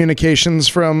excellent communications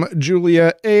from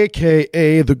Julia,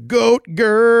 a.k.a. the Goat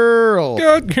Girl.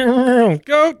 Goat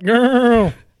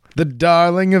Girl. The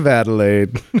darling of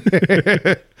Adelaide.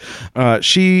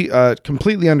 She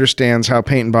completely understands how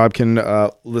Paint and Bob can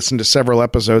listen to several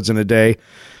episodes in a day.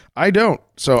 I don't,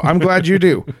 so I'm glad you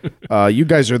do. You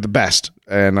guys are the best,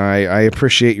 and I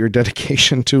appreciate your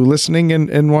dedication to listening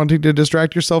and wanting to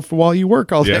distract yourself while you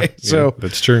work all day. So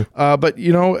that's true. But,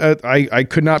 you know, I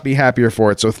could not be happier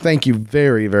for it, so thank you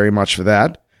very, very much for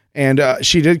that. And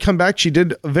she did come back. She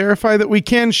did verify that we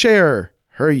can share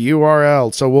her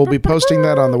URL, so we'll be posting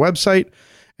that on the website.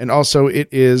 And also, it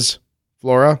is,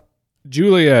 Flora?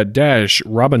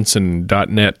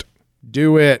 Julia-Robinson.net.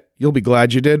 Do it. You'll be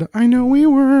glad you did. I know we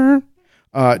were.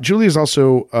 Julia's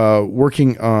also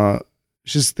working,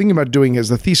 she's thinking about doing as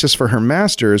the thesis for her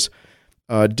master's,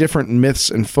 different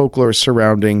myths and folklore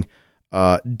surrounding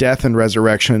death and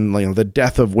resurrection, you know, the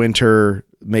death of winter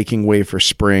making way for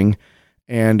spring.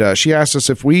 And she asked us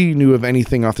if we knew of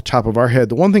anything off the top of our head.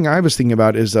 The one thing I was thinking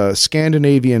about is a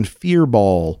Scandinavian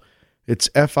Firbol. It's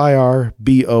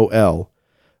Firbol.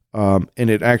 And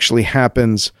it actually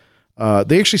happens.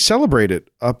 They actually celebrate it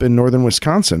up in northern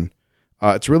Wisconsin.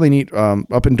 It's really neat.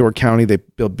 Up in Door County, they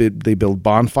build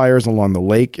bonfires along the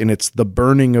lake, and it's the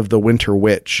burning of the Winter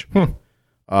Witch.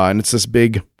 And it's this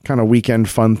big kind of weekend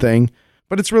fun thing.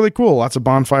 But it's really cool. Lots of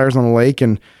bonfires on the lake,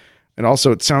 and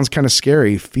also it sounds kind of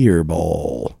scary.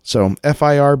 Firbol. So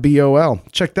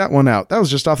Firbol. Check that one out. That was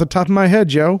just off the top of my head,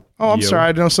 Joe. Oh, I'm sorry.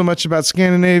 I don't know so much about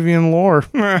Scandinavian lore.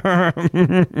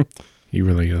 He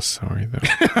really is sorry,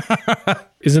 though.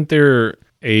 Isn't there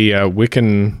a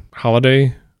Wiccan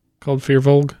holiday called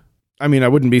Firbolg? I mean, I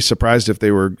wouldn't be surprised if they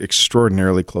were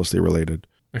extraordinarily closely related.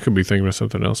 I could be thinking about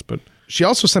something else, but... She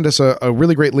also sent us a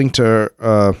really great link to...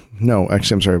 no,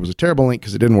 actually, I'm sorry. It was a terrible link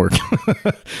because it didn't work.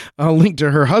 A link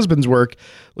to her husband's work.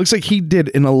 Looks like he did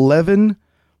an 11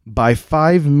 by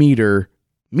 5 meter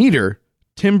meter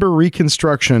timber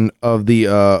reconstruction of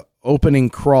the opening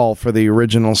crawl for the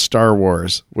original Star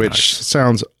Wars, which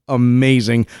sounds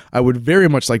amazing. I would very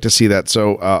much like to see that.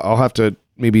 So I'll have to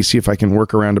maybe see if I can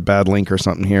work around a bad link or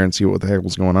something here and see what the heck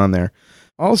was going on there.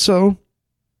 Also,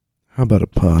 how about a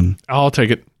pun? I'll take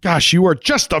it. Gosh, you are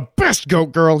just the best,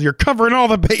 Goat Girl. You're covering all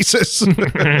the bases.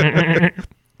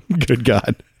 Good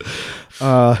God.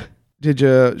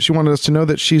 She wanted us to know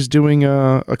that she's doing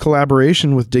a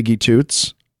collaboration with Diggy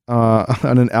Toots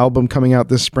on an album coming out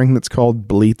this spring that's called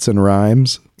Bleats and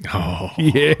Rhymes. Oh.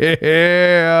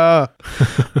 Yeah.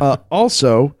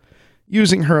 Also,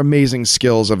 using her amazing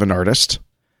skills of an artist,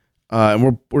 and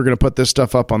we're going to put this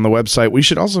stuff up on the website. We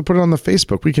should also put it on the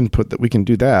Facebook. We can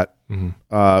do that.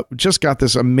 Mm-hmm. Just got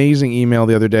this amazing email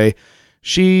the other day.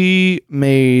 She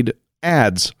made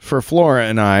ads for Flora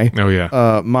and I. Oh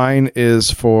yeah. Mine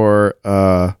is for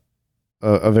a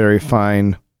very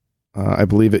fine. I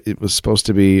believe it was supposed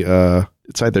to be.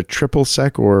 It's either triple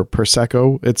sec or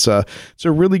prosecco. It's a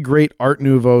really great Art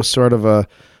Nouveau sort of a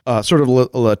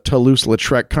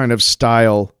Toulouse-Lautrec kind of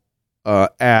style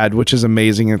ad, which is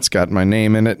amazing. It's got my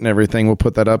name in it and everything. We'll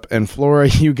put that up. And Flora,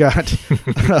 you got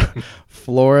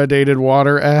fluoridated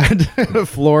water ad.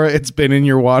 Flora, it's been in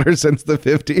your water since the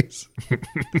 50s.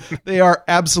 They are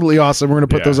absolutely awesome. We're going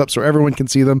to put those up so everyone can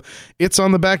see them. It's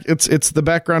on the back. It's the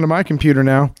background of my computer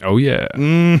now. Oh yeah.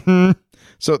 Mm-hmm.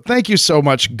 So thank you so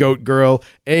much, Goat Girl,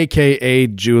 a.k.a.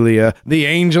 Julia, the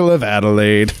Angel of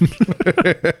Adelaide.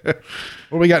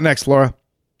 What we got next, Flora?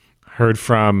 Heard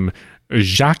from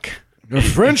Jacques. A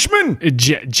Frenchman?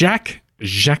 Jacques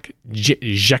Jacques.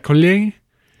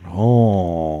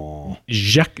 Oh.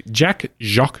 Jacques.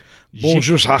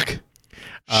 Bonjour, Jacques.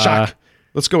 Jacques.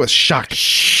 Let's go with Jacques.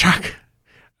 Jacques.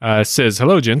 Says,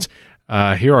 hello, gents.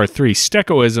 Here are 3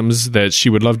 Steccoisms that she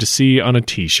would love to see on a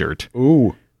t-shirt.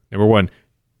 Ooh. Number 1.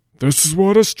 This is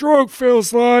what a stroke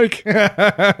feels like.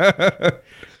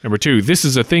 Number 2. This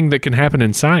is a thing that can happen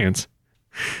in science.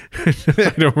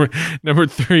 Number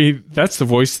 3, that's the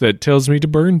voice that tells me to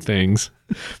burn things.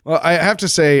 Well, I have to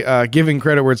say, giving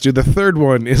credit where it's due, the third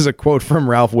one is a quote from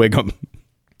Ralph Wiggum.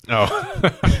 Oh.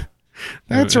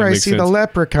 That's where I see the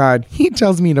leprechaun. He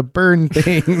tells me to burn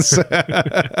things.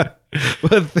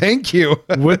 Well, thank you.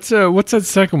 What's that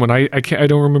second one? I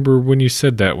don't remember when you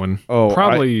said that one. Oh,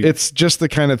 probably it's just the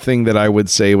kind of thing that I would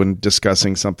say when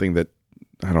discussing something that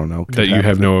I don't know that you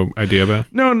have no idea about.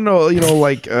 No,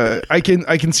 like I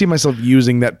can see myself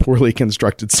using that poorly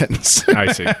constructed sentence.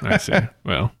 I see.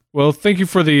 Well, thank you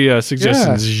for the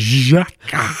suggestions, Jacques.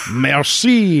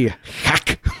 Merci,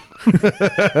 Jacques.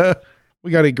 We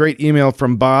got a great email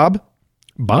from Bob.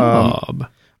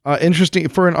 Interesting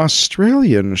for an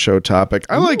Australian show topic.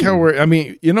 I like how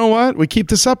you know what? We keep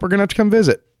this up. We're going to have to come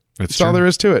visit. That's all there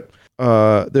is to it.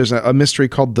 There's a mystery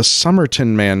called the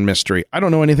Somerton Man Mystery. I don't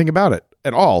know anything about it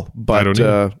at all, but I'm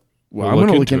going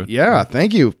to look into it. Yeah,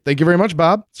 thank you. Thank you very much,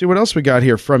 Bob. See what else we got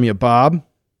here from you, Bob.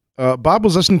 Bob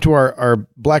was listening to our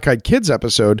Black Eyed Kids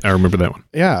episode. I remember that one.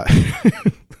 Yeah.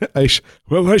 I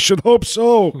should hope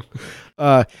so.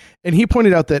 And he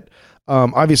pointed out that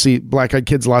obviously Black Eyed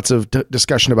Kids, lots of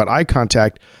discussion about eye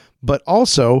contact, but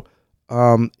also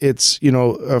it's,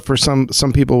 for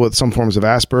some people with some forms of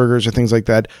Asperger's or things like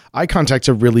that, eye contact's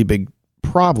a really big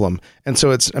problem. And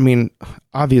so it's,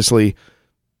 obviously,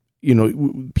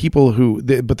 people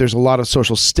but there's a lot of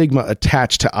social stigma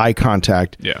attached to eye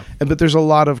contact. Yeah. But there's a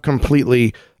lot of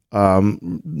completely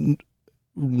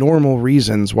normal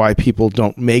reasons why people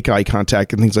don't make eye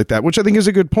contact and things like that, which I think is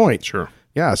a good point. Sure.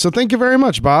 Yeah. So thank you very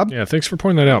much, Bob. Yeah. Thanks for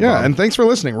pointing that out. Yeah. Bob. And thanks for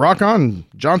listening. Rock on,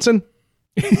 Johnson.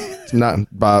 It's not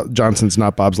Bob. Johnson's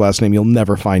not Bob's last name. You'll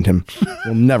never find him.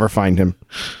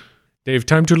 Dave,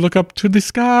 time to look up to the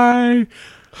sky.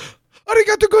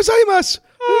 Arigato gozaimasu.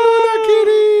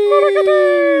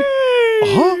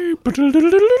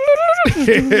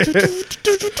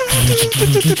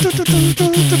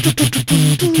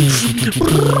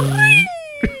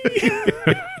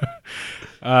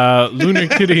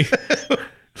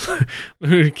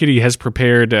 Lunar Kitty has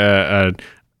prepared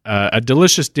a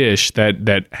delicious dish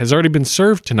that has already been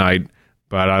served tonight,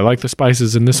 but I like the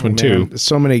spices in this one too.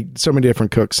 So many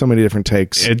different cooks, so many different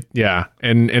takes.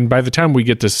 And by the time we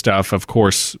get to stuff, of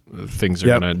course, things are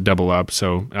going to double up.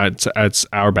 So it's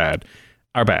our bad.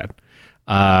 But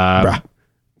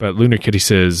Lunar Kitty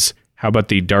says, how about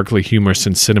the darkly humorous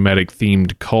and cinematic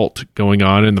themed cult going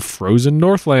on in the frozen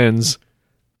Northlands?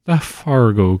 The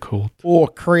Fargo cult. Oh,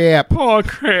 crap. Oh,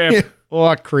 crap.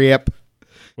 Oh, crap.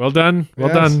 Well done.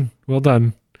 Well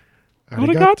done.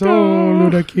 Arigato,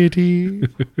 Lunar Kitty.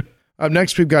 Up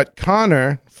next, we've got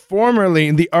Connor,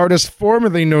 the artist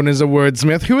formerly known as a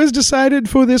wordsmith, who has decided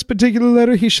for this particular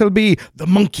letter he shall be the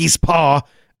monkey's paw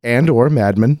and or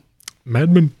madman.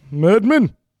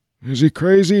 Madman. Is he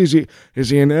crazy? Is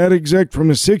he an ad exec from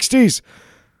the 60s?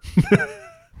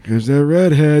 Here's that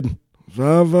redhead.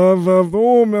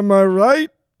 Va-va-va-voom, am I right?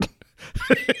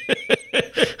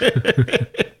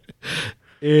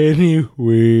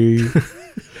 Anyway.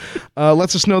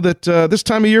 Lets us know that this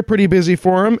time of year pretty busy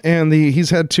for him, and he's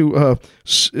had to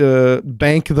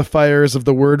bank the fires of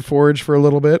the Word Forge for a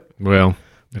little bit. Well,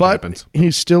 but happens. He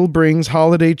still brings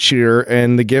holiday cheer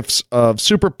and the gifts of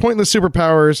pointless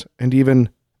superpowers and even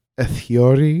a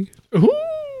theory.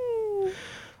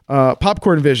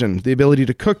 Popcorn vision, the ability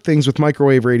to cook things with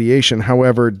microwave radiation.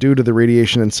 However, due to the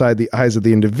radiation inside the eyes of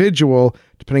the individual,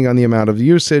 depending on the amount of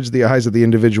usage, the eyes of the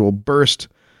individual burst,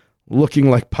 looking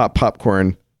like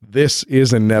popcorn. This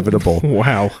is inevitable.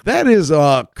 Wow. That is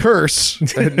a curse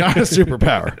and not a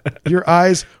superpower. Your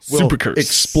eyes will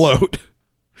explode.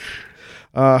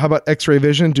 How about X-ray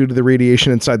vision? Due to the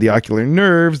radiation inside the ocular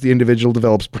nerves, the individual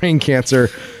develops brain cancer.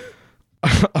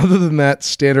 Other than that,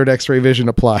 standard X-ray vision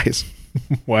applies.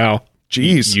 Wow.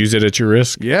 Jeez. Use it at your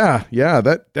risk. Yeah,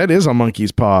 that is a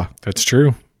monkey's paw. That's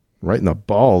true. Right in the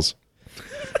balls.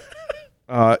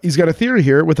 He's got a theory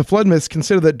here. With the flood myths,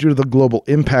 consider that due to the global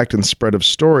impact and spread of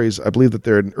stories, I believe that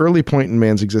there at an early point in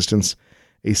man's existence,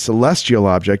 a celestial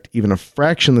object, even a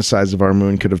fraction the size of our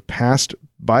moon, could have passed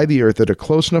by the Earth at a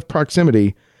close enough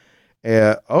proximity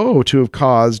to have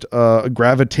caused a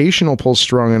gravitational pull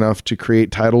strong enough to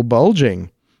create tidal bulging.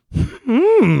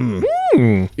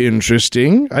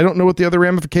 Interesting. I don't know what the other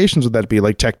ramifications would that be,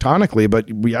 like tectonically, but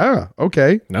yeah,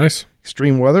 okay. Nice.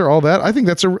 Extreme weather, all that. I think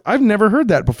I've never heard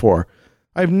that before.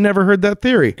 I've never heard that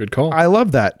theory. Good call. I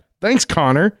love that. Thanks,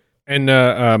 Connor. And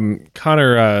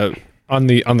Connor, on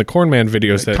the Corn Man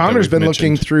videos that Connor's that been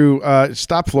looking through.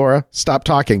 Stop, Flora. Stop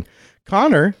talking.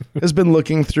 Connor has been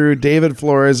looking through David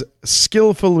Flora's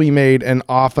skillfully made and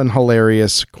often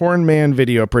hilarious Corn Man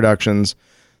video productions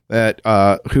that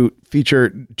who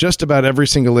feature just about every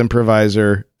single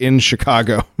improviser in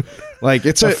Chicago. Like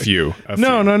it's a few.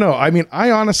 No. I mean,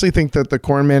 I honestly think that the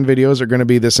Corn Man videos are going to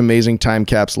be this amazing time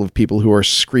capsule of people who are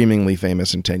screamingly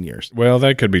famous in 10 years. Well,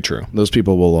 that could be true. Those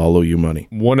people will all owe you money.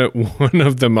 One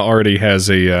of them already has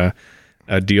a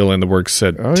deal in the works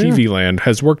at TV Land.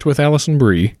 Has worked with Alison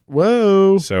Brie.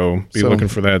 Whoa! So be looking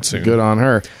for that soon. Good on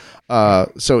her.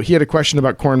 So he had a question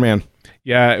about Corn Man.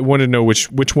 Yeah, I wanted to know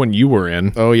which one you were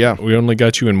in. Oh yeah, we only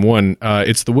got you in one.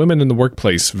 It's the Women in the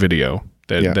Workplace video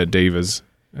that Dave is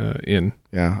in.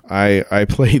 Yeah, I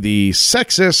play the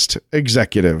sexist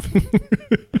executive.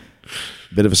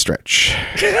 Bit of a stretch.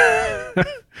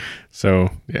 So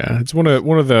yeah, it's one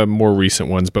of the more recent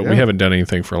ones, but we haven't done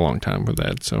anything for a long time with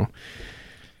that. So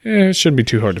it shouldn't be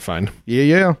too hard to find.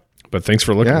 Yeah. But thanks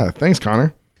for looking. Yeah, thanks,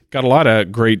 Connor. Got a lot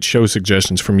of great show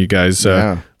suggestions from you guys.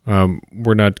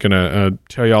 We're not going to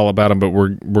tell you all about them, but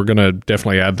we're going to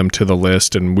definitely add them to the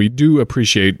list. And we do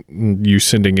appreciate you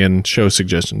sending in show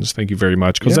suggestions. Thank you very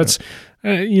much. Because that's,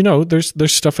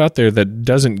 there's stuff out there that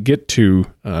doesn't get to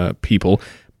people,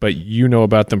 but you know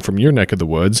about them from your neck of the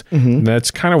woods. Mm-hmm. And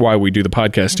that's kind of why we do the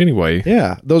podcast anyway.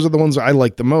 Yeah, those are the ones I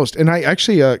like the most. And I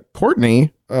actually,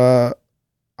 Courtney, I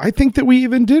think we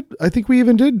even did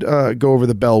go over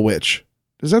the Bell Witch.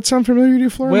 Does that sound familiar to you,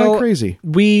 Flora? Well, Am I crazy?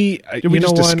 Did we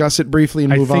just discuss it briefly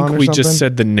and move on? I think we just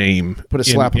said the name. Put a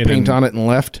slap of paint on it and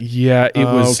left? Yeah, it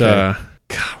was... Okay.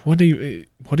 God,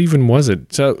 what even was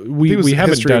it? So we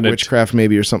haven't done it. Witchcraft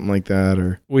maybe or something like that.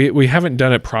 Or we haven't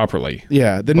done it properly.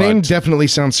 Yeah, the name definitely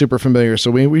sounds super familiar,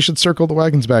 so we should circle the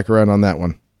wagons back around on that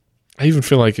one. I even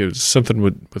feel like it was something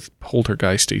with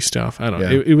poltergeisty stuff. I don't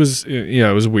know. It was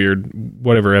it was weird,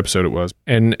 whatever episode it was.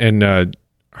 And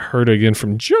heard again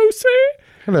from Josie.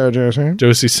 Hello, Josie.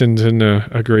 Josie sent in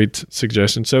a great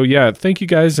suggestion. So yeah, thank you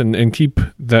guys and keep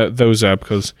those up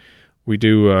because we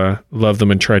do love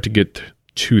them and try to get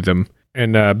to them.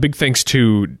 And big thanks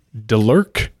to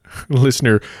Delurk,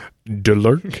 listener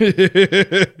Delurk.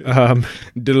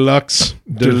 Deluxe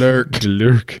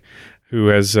Delurk, who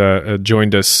has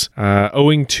joined us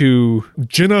owing to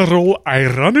General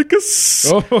Ironicus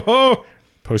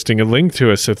posting a link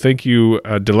to us. So thank you,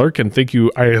 Delurk, and thank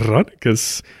you,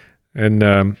 Ironicus.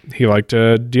 And he liked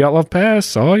Dyatlov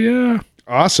Pass. Oh, yeah.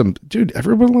 Awesome. Dude,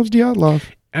 everyone loves Dyatlov.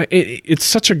 It's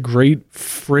such a great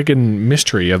friggin'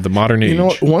 mystery of the modern age. You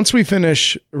know, once we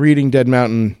finish reading Dead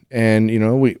Mountain, and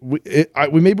we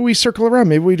maybe we circle around.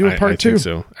 Maybe we do a part 2. Think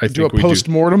so. I do think a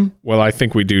post-mortem. Well, I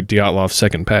think we do Dyatlov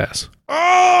Second Pass.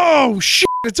 Oh shit!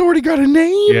 It's already got a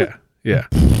name. Yeah.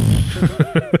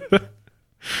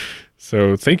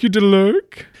 So thank you,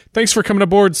 Delurk. Thanks for coming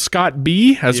aboard, Scott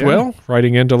B, as well,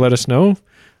 writing in to let us know.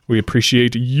 We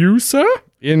appreciate you, sir.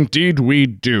 Indeed we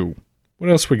do. What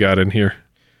else we got in here?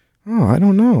 Oh, I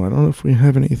don't know. I don't know if we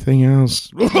have anything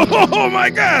else. Oh my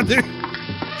God!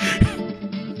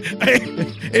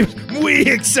 Es muy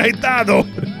excitado.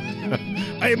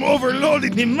 I am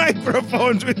overloading the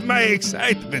microphones with my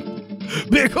excitement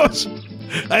because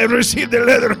I received a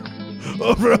letter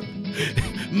from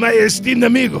my esteemed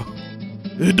amigo,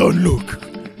 Don Luke.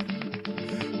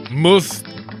 Most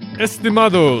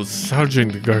estimado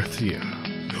Sergeant Garcia.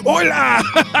 Hola!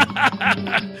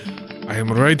 I am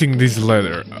writing this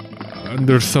letter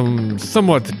under some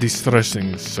somewhat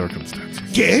distressing circumstances.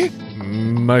 ¿Qué?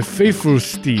 My faithful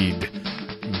steed,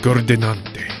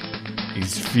 Gordinante,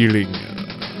 is feeling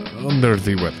under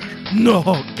the weather. No,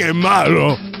 qué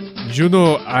malo. You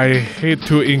know, I hate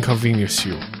to inconvenience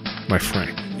you, my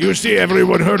friend. You see,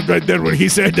 everyone heard right there when he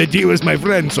said that he was my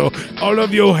friend, so all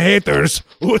of you haters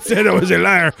who said I was a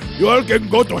liar, you all can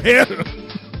go to hell.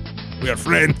 We are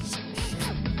friends.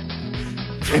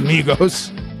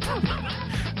 Amigos.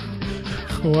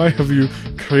 Why have you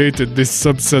created this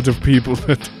subset of people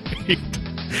that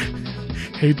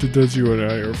hate that you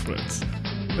and I are friends?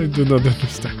 I do not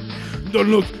understand. Don't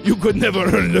look, you could never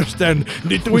understand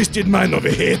the twisted mind of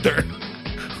a hater.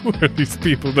 Who are these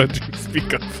people that you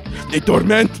speak of? They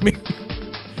torment me.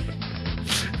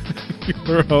 You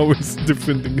are always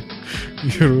defending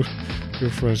your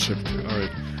friendship. All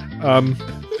right.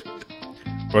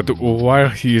 But while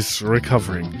he is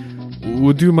recovering,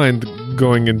 would you mind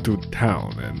going into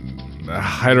town and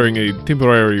hiring a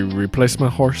temporary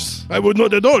replacement horse? I would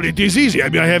not at all. It is easy. I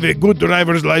mean, I have a good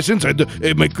driver's license and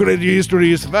my credit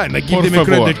history is fine. I give them a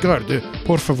credit card.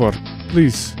 Por favor,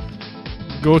 please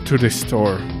go to the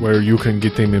store where you can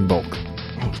get them in bulk.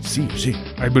 Oh, see.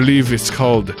 I believe it's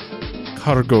called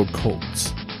Cargo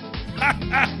Colts.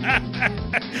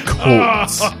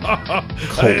 Colts.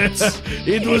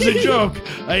 It was a joke.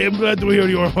 I am glad to hear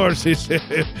your horse is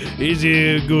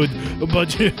good,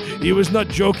 but he was not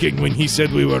joking when he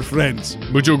said we were friends.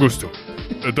 Mucho gusto.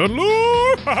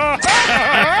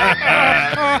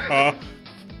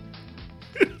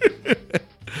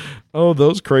 Oh,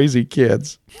 those crazy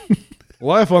kids.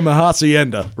 Life on the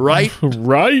hacienda, right?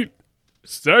 Right?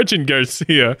 Sergeant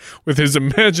Garcia with his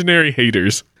imaginary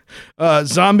haters.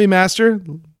 Zombie Master,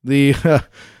 the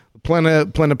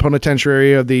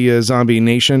plenipotentiary of the zombie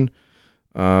nation.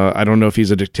 I don't know if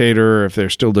he's a dictator or if they're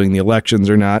still doing the elections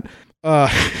or not.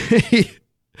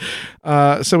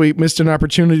 So we missed an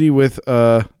opportunity with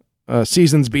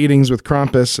Season's beatings with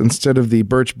Krampus instead of the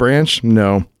Birch Branch.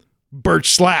 No,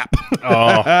 Birch Slap.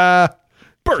 Oh,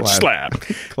 Birch Slap.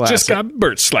 Classic. Just got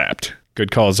Birch slapped.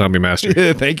 Good call, Zombie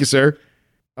Master. Thank you, sir.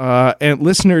 And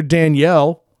listener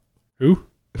Danielle. Who?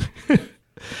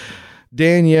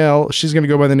 Danielle, she's going to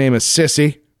go by the name of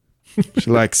Sissy. She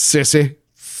likes Sissy.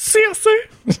 Sissy.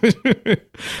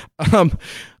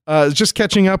 Just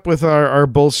catching up with our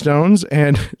Bullstones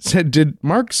and said, did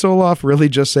Mark Soloff really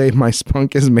just say my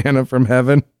spunk is manna from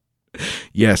heaven?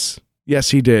 Yes,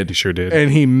 he did. He sure did.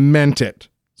 And he meant it.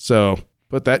 So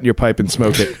put that in your pipe and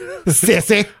smoke it.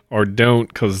 Sissy. Or don't,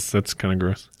 because that's kind of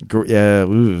gross. Yeah,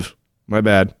 ooh, my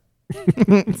bad.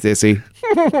 Sissy.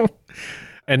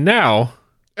 And now,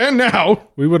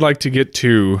 we would like to get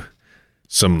to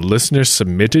some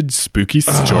listener-submitted spooky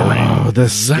stories. Oh, the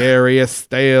scariest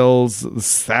tales, the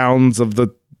sounds of the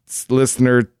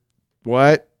listener.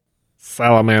 What?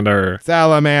 Salamanders.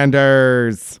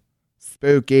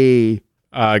 Spooky.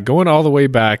 Going all the way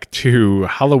back to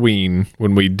Halloween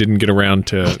when we didn't get around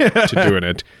to doing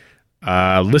it.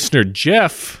 Listener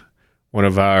Jeff, one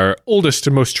of our oldest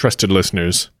and most trusted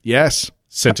listeners. Yes.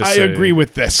 I agree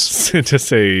with this. Sent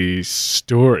us a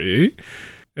story.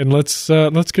 And let's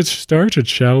get started,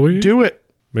 shall we? Do it.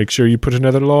 Make sure you put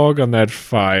another log on that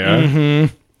fire.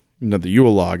 Mm-hmm. Another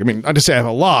Yule log. I mean, I just say I have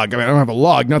a log. I mean, I don't have a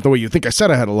log. Not the way you think I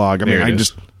said I had a log. I mean,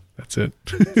 That's it.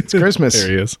 It's Christmas. There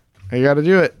he is. I got to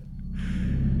do it.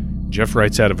 Jeff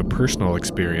writes out of a personal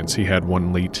experience he had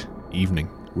one late evening.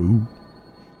 Ooh.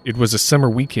 It was a summer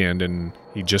weekend, and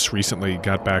he just recently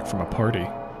got back from a party.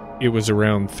 It was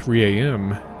around 3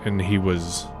 a.m., and he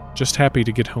was just happy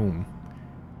to get home.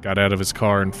 Got out of his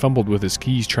car and fumbled with his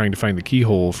keys trying to find the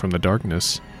keyhole from the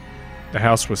darkness. The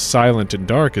house was silent and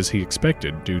dark as he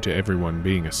expected, due to everyone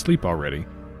being asleep already.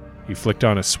 He flicked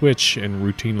on a switch and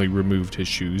routinely removed his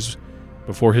shoes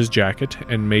before his jacket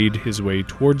and made his way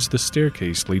towards the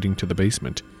staircase leading to the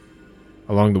basement.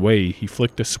 Along the way, he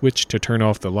flicked a switch to turn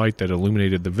off the light that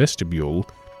illuminated the vestibule.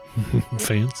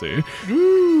 Fancy.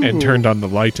 Ooh. And turned on the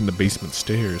light in the basement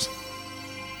stairs.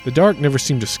 The dark never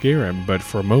seemed to scare him, but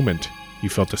for a moment, he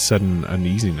felt a sudden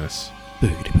uneasiness.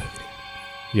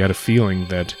 He had a feeling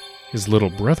that his little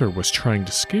brother was trying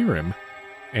to scare him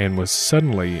and was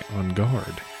suddenly on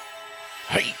guard.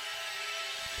 Hey!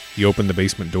 He opened the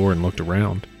basement door and looked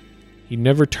around. He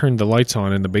never turned the lights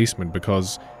on in the basement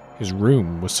because his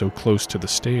room was so close to the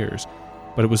stairs,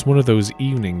 but it was one of those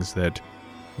evenings that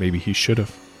maybe he should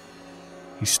have.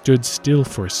 He stood still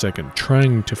for a second,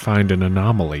 trying to find an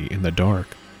anomaly in the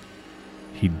dark.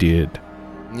 He did.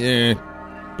 Yeah.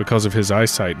 Because of his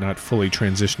eyesight not fully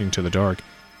transitioning to the dark,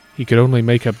 he could only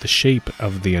make up the shape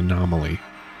of the anomaly.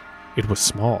 It was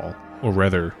small, or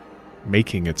rather,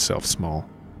 making itself small.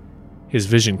 His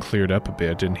vision cleared up a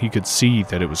bit, and he could see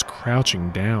that it was crouching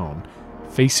down,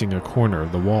 facing a corner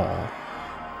of the wall.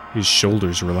 His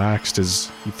shoulders relaxed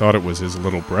as he thought it was his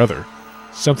little brother.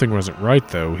 Something wasn't right,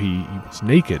 though. He was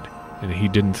naked, and he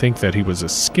didn't think that he was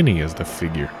as skinny as the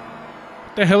figure.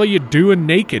 "What the hell are you doing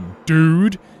naked,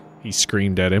 dude?" he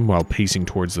screamed at him while pacing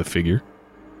towards the figure.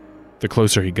 The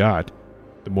closer he got,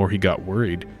 the more he got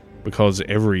worried, because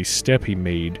every step he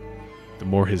made, the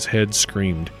more his head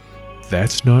screamed,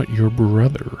 "That's not your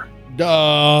brother."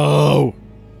 No!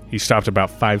 He stopped about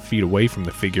 5 feet away from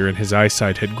the figure, and his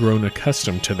eyesight had grown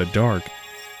accustomed to the dark,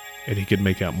 and he could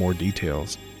make out more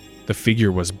details. The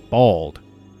figure was bald,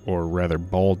 or rather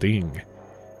balding.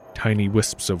 Tiny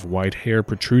wisps of white hair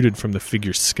protruded from the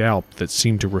figure's scalp that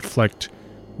seemed to reflect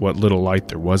what little light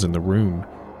there was in the room,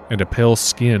 and a pale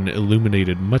skin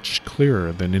illuminated much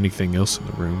clearer than anything else in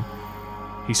the room.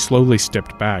 He slowly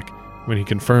stepped back when he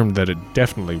confirmed that it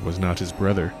definitely was not his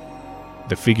brother.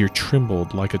 The figure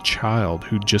trembled like a child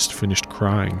who'd just finished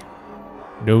crying.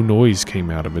 No noise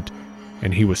came out of it,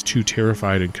 and he was too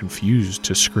terrified and confused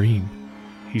to scream.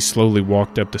 He slowly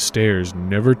walked up the stairs,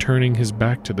 never turning his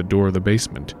back to the door of the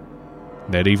basement.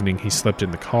 That evening he slept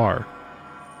in the car,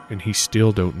 and he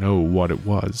still don't know what it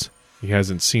was. He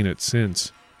hasn't seen it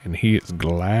since, and he is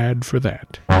glad for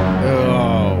that.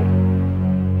 Oh.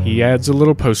 He adds a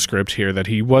little postscript here that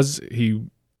he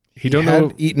don't know.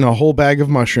 Had eaten a whole bag of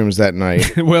mushrooms that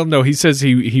night. Well, no, he says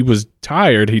he was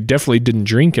tired. He definitely didn't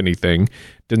drink anything.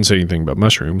 Didn't say anything about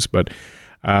mushrooms, but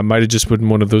might have just been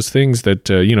one of those things that,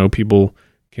 people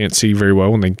can't see very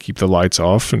well when they keep the lights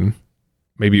off, and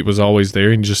maybe it was always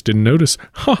there and you just didn't notice.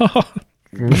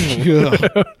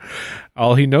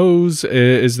 All he knows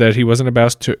is that he wasn't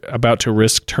about to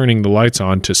risk turning the lights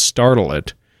on to startle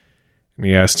it. And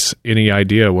he asks any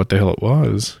idea what the hell it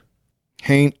was.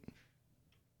 Haint.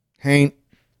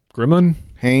 Gremlin?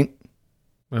 Haint.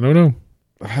 I don't know.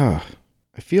 I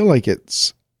feel like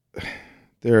it's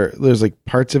there's like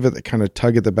parts of it that kind of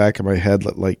tug at the back of my head,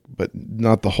 but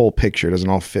not the whole picture. It doesn't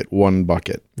all fit one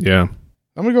bucket. Yeah.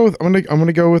 I'm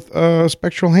gonna go with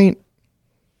spectral haint.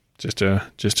 Just a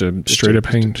straight up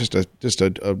haint. Just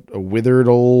a withered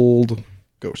old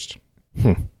ghost.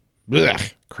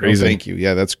 Blech. Crazy. No, thank you.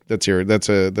 Yeah, that's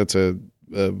a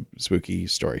spooky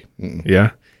story. Mm-mm.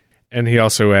 Yeah. And he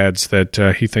also adds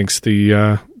that he thinks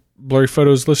the Blurry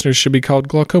Photos listeners should be called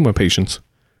glaucoma patients.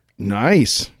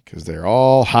 Nice, because they're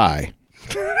all high.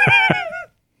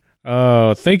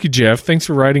 Thank you, Jeff. Thanks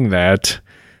for writing that.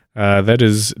 That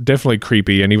is definitely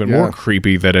creepy, and even more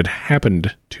creepy that it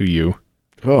happened to you.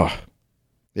 Oh,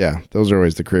 yeah. Those are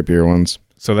always the creepier ones.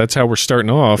 So that's how we're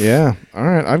starting off. Yeah. All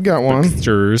right. I've got one.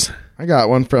 Pictures. I got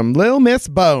one from Lil Miss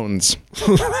Bones.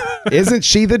 Isn't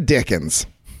she the Dickens?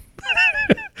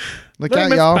 Look Little out,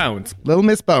 Miss y'all. Bones. Little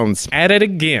Miss Bones. At it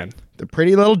again. The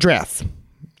pretty little dress.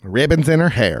 Ribbons in her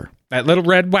hair. That little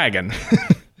red wagon.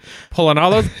 Pulling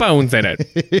all those bones in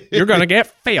it. You're going to get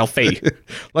filthy.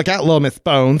 Look out, Little Miss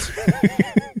Bones.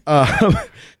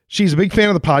 She's a big fan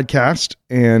of the podcast,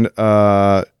 and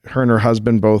her and her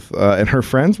husband both, and her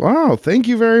friends. Wow, thank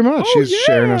you very much. She's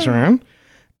sharing us around.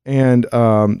 And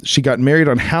she got married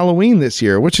on Halloween this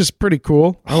year, which is pretty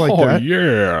cool. I like that.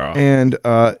 Yeah. And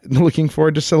looking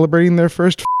forward to celebrating their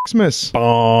first Xmas.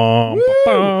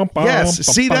 Yes.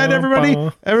 See that, everybody?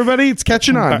 Everybody, it's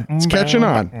catching on. It's catching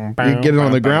on. You can get it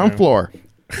on the ground floor.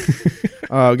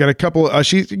 Got a couple. We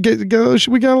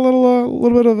got a little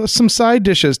bit of some side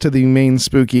dishes to the main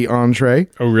spooky entree.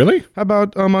 Oh, really? How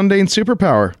about mundane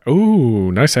superpower? Oh,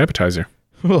 nice appetizer.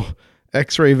 Oh,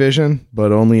 X-ray vision,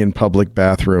 but only in public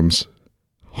bathrooms.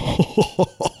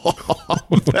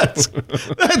 That's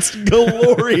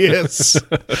glorious.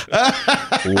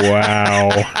 Wow.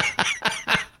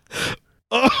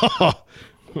 Oh,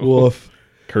 woof.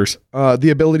 Curse. The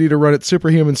ability to run at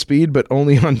superhuman speed, but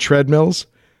only on treadmills.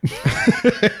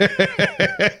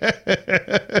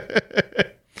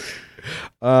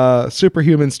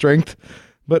 Superhuman strength,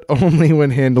 but only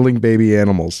when handling baby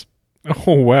animals.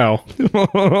 Oh, wow.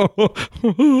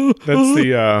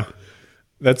 That's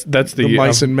That's the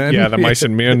mice and men. Yeah, the mice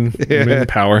and men, men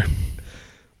power.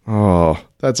 Oh,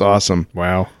 that's awesome.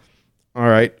 Wow. All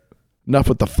right. Enough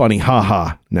with the funny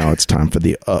ha-ha. Now it's time for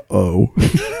the uh-oh.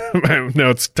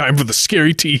 Now it's time for the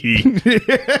scary tee-hee.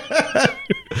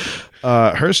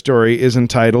 Her story is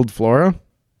entitled, Flora?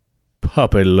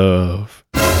 Puppy Love.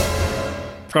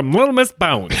 From Little Miss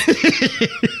Bounce.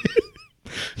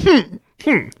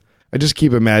 I just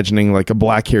keep imagining like a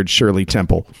black-haired Shirley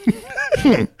Temple.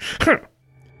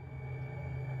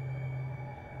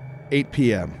 8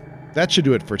 p.m. That should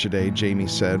do it for today, Jamie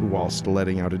said, whilst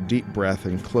letting out a deep breath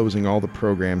and closing all the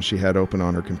programs she had open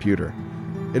on her computer.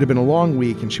 It had been a long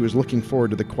week, and she was looking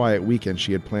forward to the quiet weekend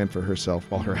she had planned for herself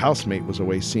while her housemate was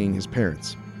away seeing his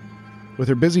parents. With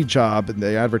her busy job and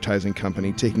the advertising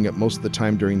company taking up most of the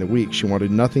time during the week, she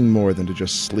wanted nothing more than to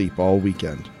just sleep all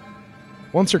weekend.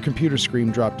 Once her computer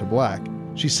screen dropped to black,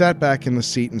 she sat back in the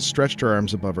seat and stretched her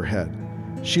arms above her head.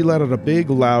 She let out a big,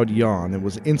 loud yawn and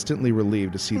was instantly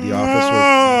relieved to see the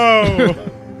office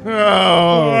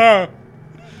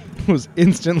was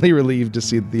instantly relieved to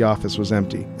see that the office was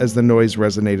empty, as the noise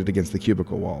resonated against the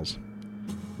cubicle walls.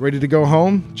 Ready to go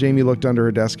home? Jamie looked under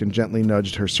her desk and gently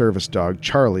nudged her service dog,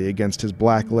 Charlie, against his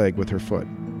black leg with her foot.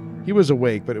 He was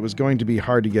awake, but it was going to be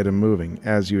hard to get him moving,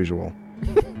 as usual.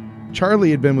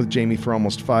 Charlie had been with Jamie for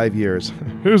almost 5 years.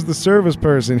 Who's the service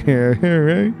person here?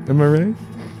 Right? Am I right?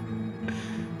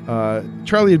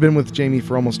 Charlie had been with Jamie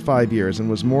for almost 5 years and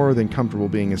was more than comfortable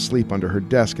being asleep under her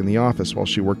desk in the office while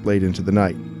she worked late into the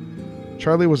night.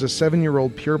 Charlie was a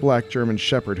 7-year-old pure black German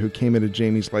Shepherd who came into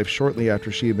Jamie's life shortly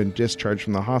after she had been discharged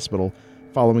from the hospital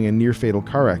following a near-fatal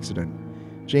car accident.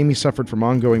 Jamie suffered from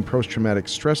ongoing post-traumatic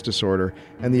stress disorder,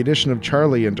 and the addition of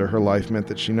Charlie into her life meant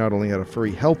that she not only had a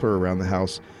furry helper around the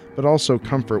house, but also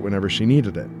comfort whenever she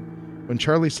needed it. When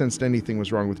Charlie sensed anything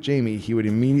was wrong with Jamie, he would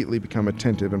immediately become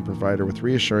attentive and provide her with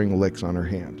reassuring licks on her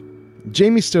hand.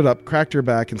 Jamie stood up, cracked her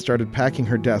back, and started packing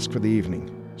her desk for the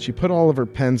evening. She put all of her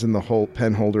pens in the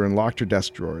pen holder and locked her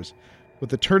desk drawers. With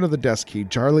the turn of the desk key,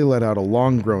 Charlie let out a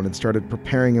long groan and started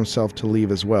preparing himself to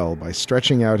leave as well by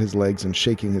stretching out his legs and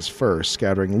shaking his fur,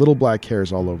 scattering little black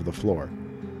hairs all over the floor.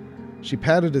 She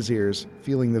patted his ears,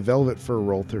 feeling the velvet fur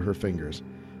roll through her fingers.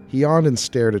 He yawned and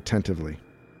stared attentively.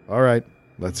 "All right,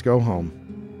 let's go home,"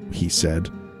 he said.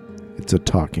 "It's a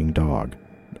talking dog."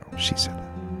 No, she said.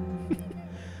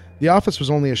 The office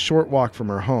was only a short walk from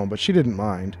her home, but she didn't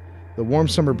mind. The warm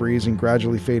summer breeze and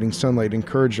gradually fading sunlight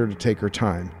encouraged her to take her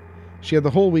time. She had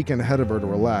the whole weekend ahead of her to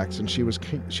relax, and she was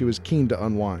keen to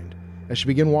unwind. As she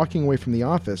began walking away from the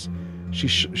office,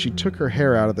 she took her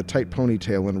hair out of the tight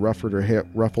ponytail and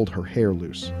ruffled her hair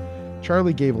loose.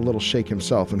 Charlie gave a little shake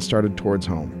himself and started towards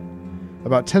home.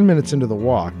 About 10 minutes into the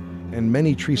walk, and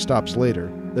many tree stops later,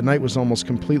 the night was almost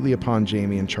completely upon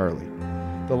Jamie and Charlie.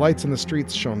 The lights in the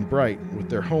streets shone bright, with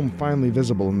their home finally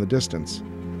visible in the distance.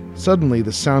 Suddenly,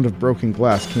 the sound of broken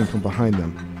glass came from behind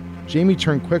them. Jamie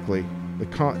turned quickly,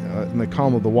 in the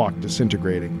calm of the walk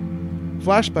disintegrating.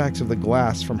 Flashbacks of the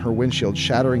glass from her windshield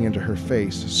shattering into her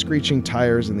face, screeching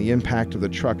tires, and the impact of the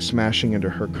truck smashing into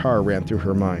her car ran through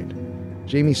her mind.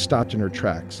 Jamie stopped in her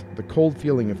tracks, the cold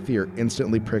feeling of fear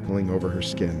instantly prickling over her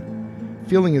skin.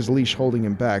 Feeling his leash holding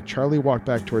him back, Charlie walked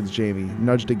back towards Jamie,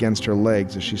 nudged against her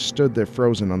legs as she stood there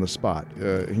frozen on the spot,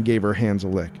 and gave her hands a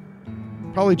lick.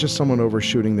 Probably just someone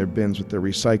overshooting their bins with their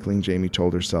recycling, Jamie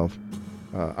told herself.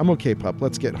 "I'm okay, pup.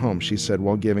 Let's get home," she said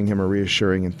while giving him a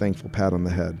reassuring and thankful pat on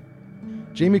the head.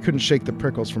 Jamie couldn't shake the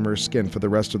prickles from her skin for the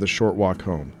rest of the short walk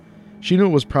home. She knew it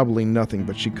was probably nothing,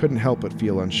 but she couldn't help but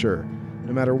feel unsure.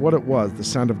 No matter what it was, the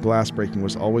sound of glass breaking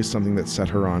was always something that set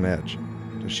her on edge.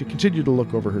 She continued to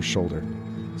look over her shoulder.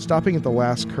 Stopping at the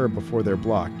last curb before their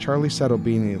block, Charlie sat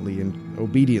obediently,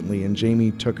 and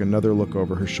Jamie took another look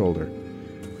over her shoulder.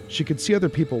 She could see other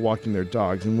people walking their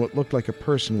dogs and what looked like a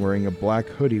person wearing a black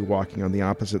hoodie walking on the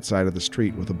opposite side of the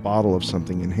street with a bottle of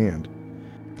something in hand.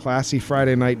 Classy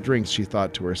Friday night drinks, she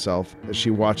thought to herself as she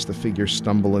watched the figure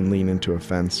stumble and lean into a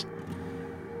fence.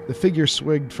 The figure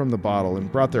swigged from the bottle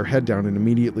and brought their head down and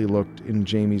immediately looked in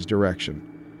Jamie's direction.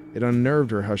 It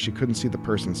unnerved her how she couldn't see the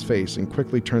person's face and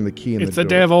quickly turned the key in the door. It's the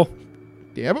devil.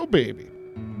 Devil baby.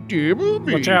 Devil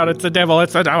baby. Watch out, it's the devil,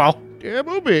 it's the devil.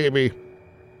 Devil baby.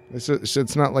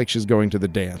 It's not like she's going to the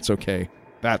dance, okay?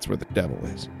 That's where the devil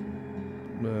is.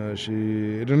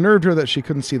 It unnerved her that she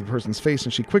couldn't see the person's face,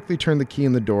 and she quickly turned the key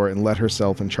in the door and let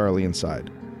herself and Charlie inside.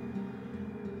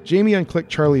 Jamie unclicked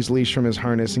Charlie's leash from his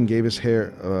harness and gave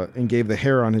the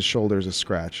hair on his shoulders a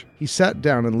scratch. He sat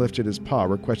down and lifted his paw,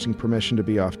 requesting permission to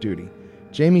be off duty.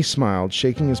 Jamie smiled,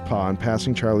 shaking his paw and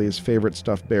passing Charlie his favorite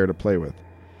stuffed bear to play with.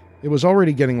 It was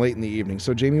already getting late in the evening,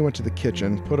 so Jamie went to the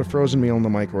kitchen, put a frozen meal in the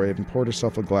microwave, and poured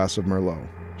herself a glass of Merlot.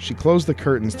 She closed the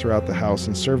curtains throughout the house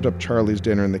and served up Charlie's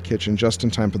dinner in the kitchen just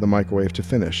in time for the microwave to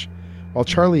finish. While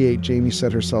Charlie ate, Jamie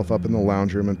set herself up in the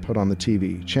lounge room and put on the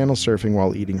TV, channel surfing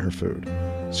while eating her food.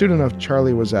 Soon enough,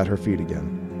 Charlie was at her feet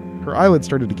again. Her eyelids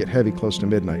started to get heavy close to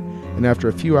midnight, and after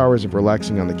a few hours of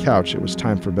relaxing on the couch, it was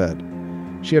time for bed.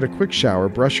 She had a quick shower,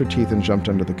 brushed her teeth, and jumped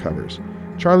under the covers.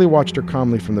 Charlie watched her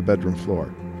calmly from the bedroom floor.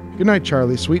 "Good night,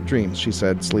 Charlie. Sweet dreams," she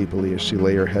said sleepily as she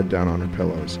lay her head down on her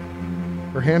pillows.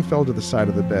 Her hand fell to the side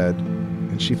of the bed,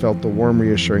 and she felt the warm,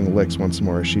 reassuring licks once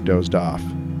more as she dozed off.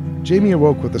 Jamie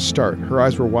awoke with a start. Her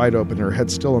eyes were wide open, her head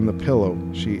still on the pillow,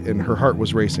 and her heart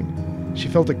was racing. She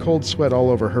felt a cold sweat all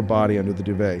over her body under the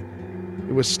duvet.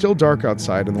 It was still dark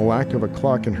outside, and the lack of a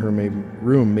clock in her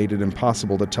room made it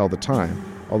impossible to tell the time,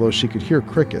 although she could hear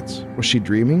crickets. Was she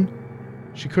dreaming?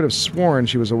 She could have sworn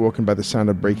she was awoken by the sound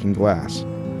of breaking glass.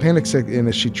 Panic set in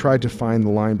as she tried to find the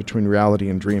line between reality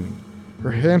and dreaming.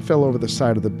 Her hand fell over the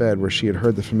side of the bed where she had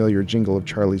heard the familiar jingle of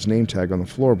Charlie's name tag on the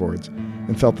floorboards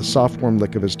and felt the soft warm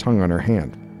lick of his tongue on her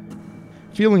hand.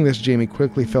 Feeling this, Jamie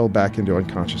quickly fell back into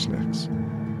unconsciousness.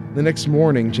 The next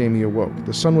morning, Jamie awoke.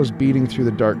 The sun was beating through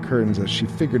the dark curtains as she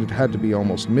figured it had to be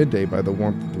almost midday by the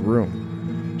warmth of the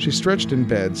room. She stretched in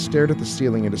bed, stared at the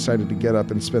ceiling, and decided to get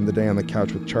up and spend the day on the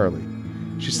couch with Charlie.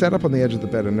 She sat up on the edge of the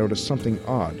bed and noticed something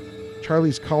odd.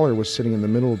 Charlie's collar was sitting in the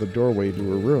middle of the doorway to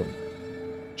her room.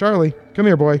 "Charlie, come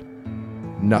here, boy."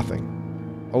 Nothing.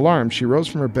 Alarmed, she rose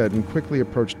from her bed and quickly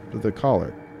approached the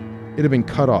collar. It had been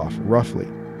cut off, roughly.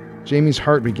 Jamie's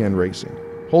heart began racing.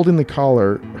 Holding the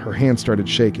collar, her hand started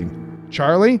shaking.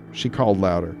 "Charlie?" she called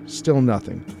louder. Still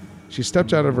nothing. She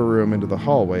stepped out of her room into the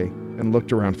hallway and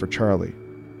looked around for Charlie.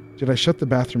 "Did I shut the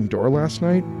bathroom door last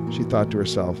night?" she thought to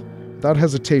herself. Without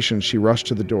hesitation, she rushed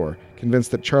to the door,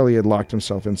 convinced that Charlie had locked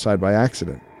himself inside by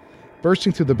accident.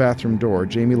 Bursting through the bathroom door,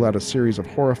 Jamie let a series of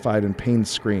horrified and pained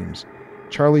screams.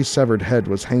 Charlie's severed head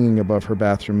was hanging above her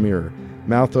bathroom mirror,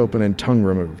 mouth open and tongue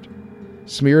removed.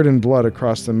 Smeared in blood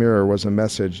across the mirror was a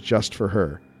message just for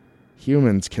her.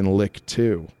 Humans can lick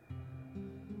too.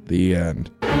 The end.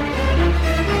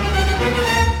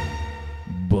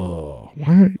 Buh.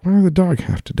 Why did the dog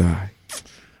have to die?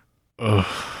 Ugh.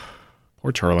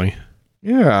 Poor Charlie.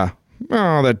 Yeah.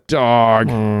 Oh, the dog.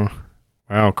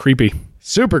 Wow, creepy.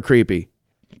 Super creepy.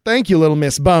 Thank you, Little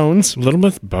Miss Bones. Little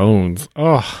Miss Bones.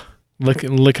 Oh,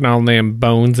 licking all them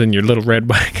bones in your little red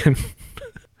wagon.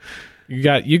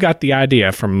 You got the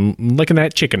idea from licking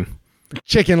that chicken.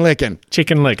 Chicken licking.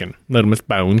 Chicken licking. Little Miss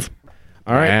Bones.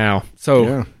 All right. Wow. So,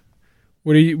 yeah.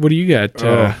 What do you got?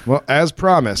 Well, as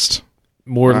promised.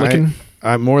 More licking?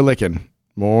 More licking.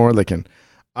 More licking.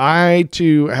 I,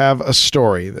 too, have a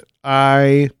story that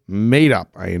I made up.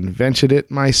 I invented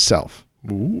it myself.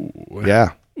 Ooh.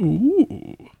 Yeah.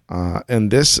 Ooh.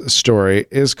 And this story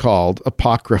is called,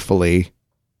 apocryphally,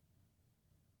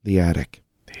 The Attic.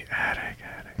 The Attic.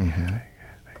 Mm-hmm.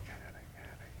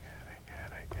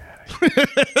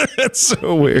 That's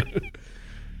so weird.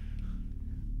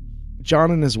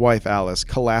 John and his wife Alice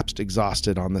collapsed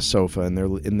exhausted on the sofa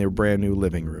in their brand new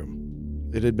living room.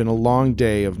 It had been a long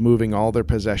day of moving all their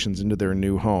possessions into their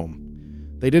new home.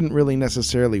 They didn't really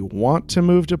necessarily want to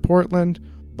move to Portland,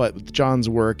 but with John's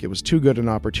work, it was too good an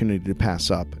opportunity to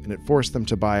pass up, and it forced them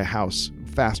to buy a house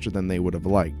faster than they would have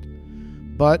liked.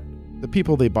 But the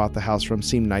people they bought the house from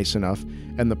seemed nice enough,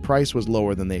 and the price was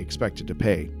lower than they expected to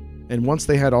pay. And once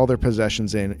they had all their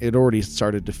possessions in, it already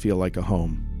started to feel like a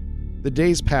home. The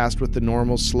days passed with the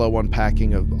normal slow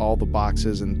unpacking of all the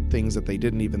boxes and things that they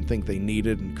didn't even think they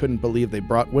needed and couldn't believe they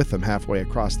brought with them halfway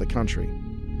across the country.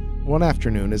 One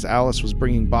afternoon, as Alice was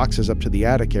bringing boxes up to the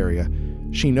attic area,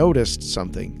 she noticed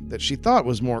something that she thought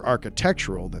was more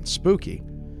architectural than spooky.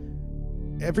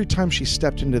 Every time she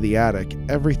stepped into the attic,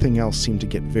 everything else seemed to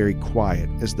get very quiet,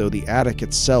 as though the attic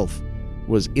itself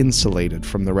was insulated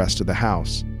from the rest of the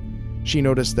house. She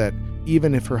noticed that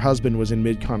even if her husband was in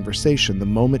mid-conversation, the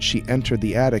moment she entered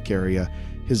the attic area,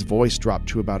 his voice dropped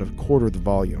to about a quarter the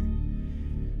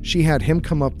volume. She had him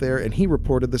come up there, and he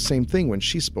reported the same thing when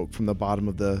she spoke from the bottom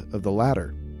of the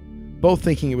ladder. Both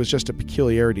thinking it was just a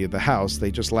peculiarity of the house, they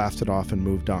just laughed it off and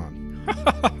moved on.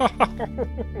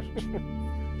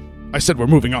 I said we're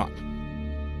moving on.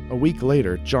 A week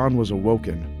later, John was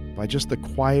awoken by just the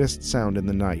quietest sound in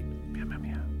the night.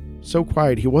 So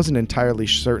quiet he wasn't entirely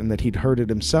certain that he'd heard it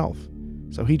himself.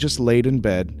 So he just laid in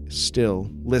bed,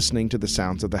 still, listening to the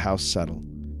sounds of the house settle.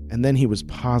 And then he was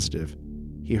positive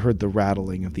he heard the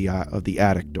rattling of the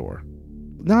attic door.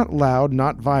 Not loud,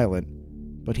 not violent,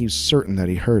 but he was certain that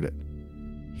he heard it.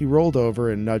 He rolled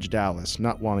over and nudged Alice,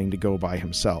 not wanting to go by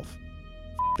himself.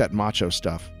 That macho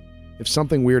stuff. If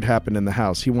something weird happened in the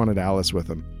house, he wanted Alice with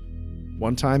him.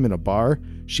 One time in a bar,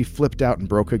 she flipped out and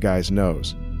broke a guy's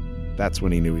nose. That's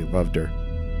when he knew he loved her.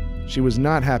 She was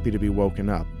not happy to be woken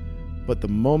up, but the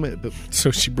moment...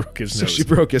 So she broke his nose. She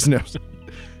broke his nose.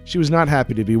 She was not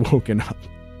happy to be woken up,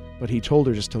 but he told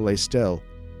her just to lay still,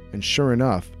 and sure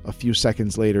enough, a few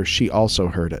seconds later, she also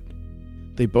heard it.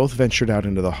 They both ventured out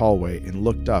into the hallway and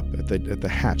looked up at the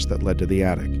hatch that led to the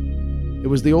attic. It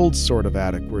was the old sort of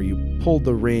attic where you pulled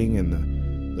the ring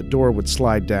and the door would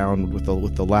slide down with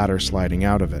the ladder sliding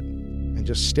out of it. And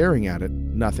just staring at it,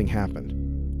 nothing happened.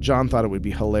 John thought it would be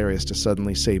hilarious to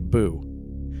suddenly say boo.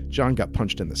 John got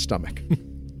punched in the stomach.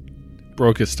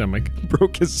 Broke his stomach.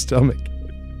 Broke his stomach.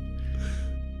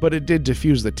 But it did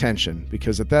diffuse the tension,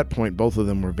 because at that point both of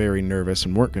them were very nervous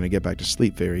and weren't going to get back to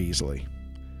sleep very easily.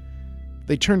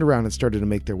 They turned around and started to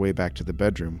make their way back to the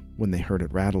bedroom when they heard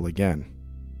it rattle again.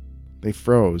 They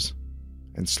froze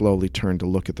and slowly turned to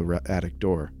look at the attic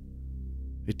door.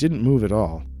 It didn't move at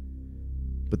all,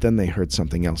 but then they heard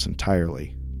something else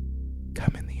entirely.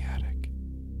 Come in the attic.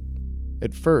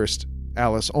 At first,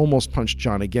 Alice almost punched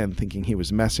John again, thinking he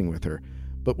was messing with her,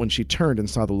 but when she turned and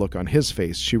saw the look on his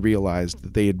face, she realized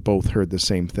that they had both heard the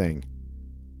same thing.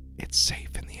 It's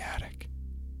safe in the attic.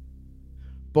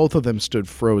 Both of them stood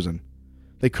frozen.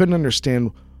 They couldn't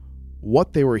understand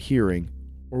what they were hearing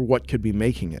or what could be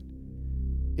making it.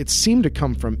 It seemed to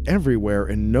come from everywhere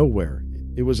and nowhere.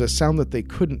 It was a sound that they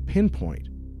couldn't pinpoint.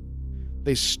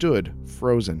 They stood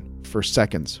frozen for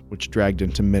seconds, which dragged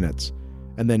into minutes,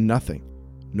 and then nothing.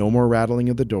 No more rattling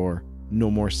of the door,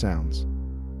 no more sounds.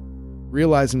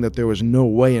 Realizing that there was no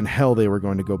way in hell they were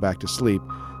going to go back to sleep,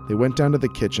 they went down to the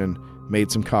kitchen,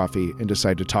 made some coffee, and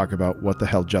decided to talk about what the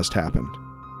hell just happened.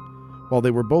 While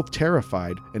they were both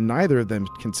terrified, and neither of them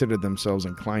considered themselves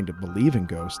inclined to believe in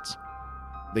ghosts,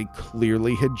 they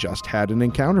clearly had just had an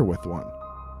encounter with one.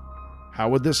 How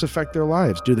would this affect their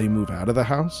lives? Do they move out of the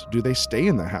house? Do they stay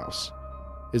in the house?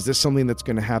 Is this something that's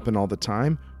going to happen all the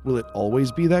time? Will it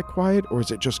always be that quiet, or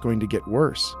is it just going to get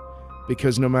worse?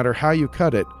 Because no matter how you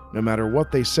cut it, no matter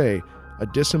what they say, a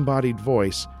disembodied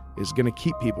voice is going to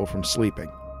keep people from sleeping.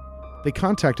 They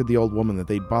contacted the old woman that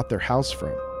they'd bought their house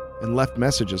from and left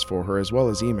messages for her as well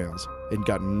as emails and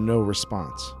got no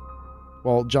response.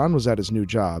 While John was at his new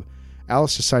job,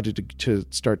 Alice decided to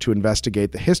start to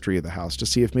investigate the history of the house to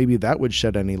see if maybe that would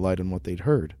shed any light on what they'd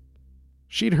heard.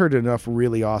 She'd heard enough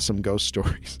really awesome ghost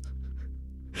stories.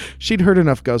 She'd heard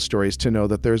enough ghost stories to know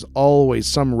that there's always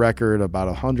some record about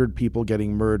 100 people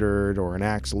getting murdered or an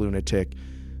axe lunatic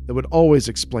that would always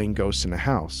explain ghosts in a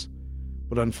house.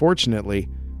 But unfortunately,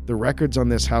 the records on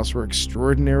this house were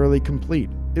extraordinarily complete.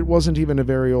 It wasn't even a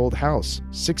very old house,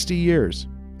 60 years,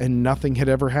 and nothing had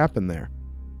ever happened there.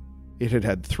 It had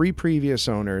had 3 previous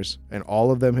owners, and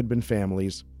all of them had been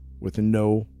families, with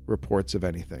no reports of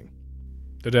anything.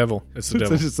 The devil. It's the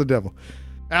devil. It's the devil.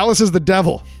 Alice is the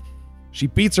devil. She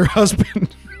beats her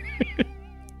husband.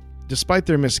 Despite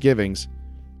their misgivings,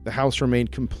 the house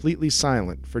remained completely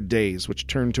silent for days, which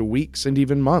turned to weeks and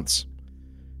even months.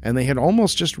 And they had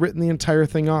almost just written the entire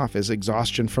thing off as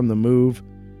exhaustion from the move,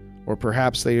 or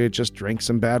perhaps they had just drank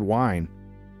some bad wine.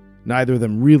 Neither of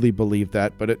them really believed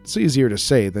that, but it's easier to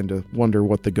say than to wonder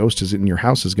what the ghost is in your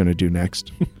house is going to do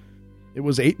next. It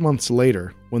was 8 months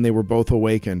later when they were both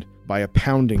awakened by a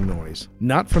pounding noise,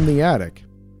 not from the attic,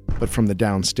 but from the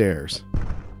downstairs.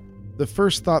 The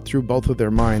first thought through both of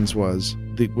their minds was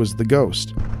the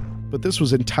ghost, but this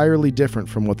was entirely different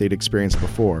from what they'd experienced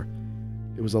before.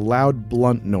 It was a loud,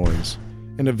 blunt noise,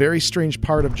 and a very strange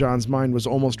part of John's mind was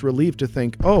almost relieved to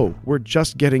think, oh, we're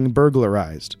just getting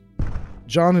burglarized.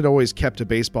 John had always kept a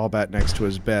baseball bat next to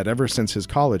his bed ever since his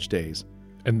college days.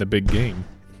 And the big game.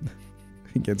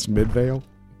 Against Midvale?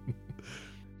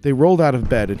 They rolled out of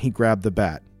bed and he grabbed the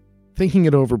bat. Thinking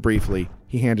it over briefly,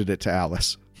 he handed it to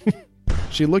Alice.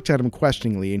 She looked at him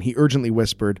questioningly and he urgently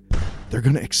whispered, "They're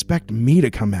going to expect me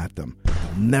to come at them.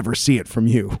 They'll never see it from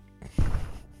you."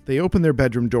 They opened their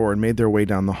bedroom door and made their way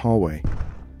down the hallway.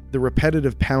 The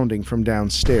repetitive pounding from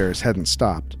downstairs hadn't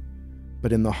stopped,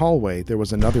 but in the hallway there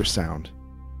was another sound.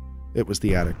 It was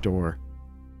the attic door.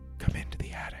 "Come into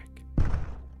the attic.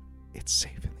 It's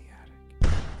safe in the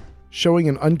attic." Showing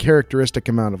an uncharacteristic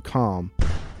amount of calm,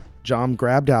 John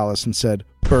grabbed Alice and said,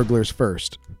 "Burglars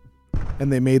first."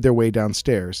 And they made their way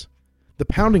downstairs. The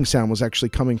pounding sound was actually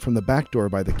coming from the back door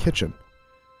by the kitchen.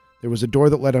 There was a door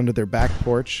that led onto their back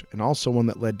porch and also one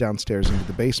that led downstairs into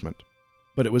the basement.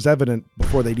 But it was evident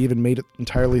before they'd even made it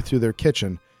entirely through their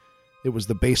kitchen, it was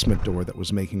the basement door that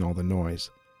was making all the noise.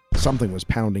 Something was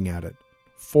pounding at it,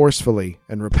 forcefully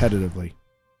and repetitively.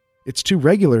 "It's too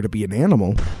regular to be an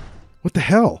animal. What the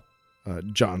hell?"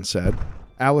 John said.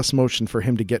 Alice motioned for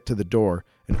him to get to the door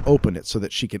and open it so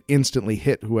that she could instantly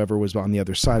hit whoever was on the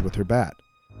other side with her bat.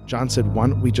 John said, "Why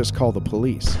don't we just call the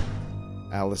police?"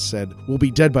 Alice said, "We'll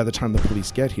be dead by the time the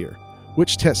police get here,"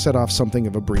 which set off something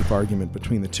of a brief argument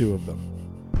between the two of them.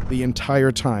 The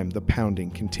entire time, the pounding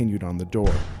continued on the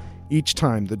door. Each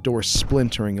time, the door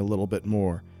splintering a little bit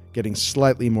more, getting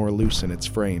slightly more loose in its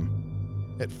frame.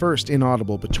 At first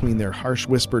inaudible between their harsh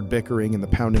whispered bickering and the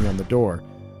pounding on the door,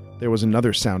 there was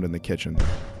another sound in the kitchen,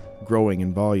 growing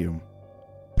in volume.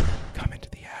 "Come into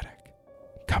the attic.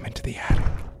 Come into the attic."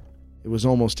 It was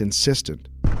almost insistent,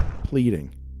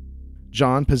 pleading.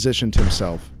 John positioned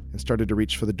himself and started to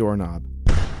reach for the doorknob.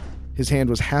 His hand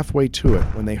was halfway to it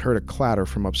when they heard a clatter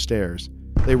from upstairs.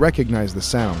 They recognized the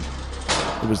sound.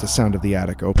 It was the sound of the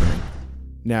attic opening.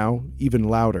 Now, even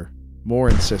louder, more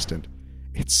insistent.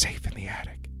 "It's safe in the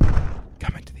attic.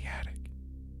 Come into the attic."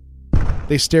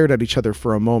 They stared at each other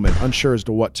for a moment, unsure as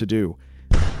to what to do.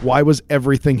 Why was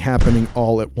everything happening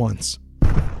all at once?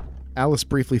 Alice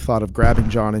briefly thought of grabbing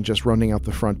John and just running out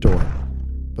the front door.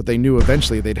 But they knew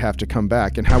eventually they'd have to come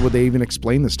back, and how would they even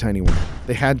explain this to anyone?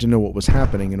 They had to know what was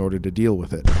happening in order to deal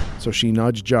with it. So she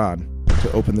nudged John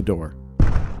to open the door.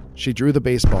 She drew the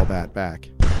baseball bat back.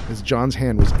 As John's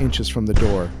hand was inches from the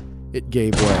door, it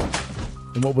gave way.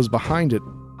 And what was behind it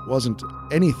wasn't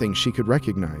anything she could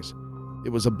recognize.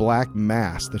 It was a black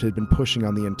mass that had been pushing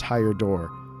on the entire door.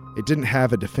 It didn't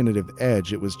have a definitive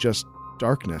edge, it was just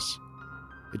darkness.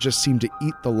 It just seemed to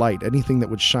eat the light, anything that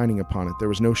was shining upon it. There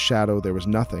was no shadow, there was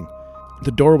nothing.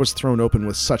 The door was thrown open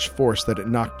with such force that it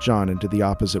knocked John into the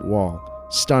opposite wall,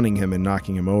 stunning him and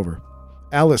knocking him over.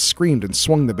 Alice screamed and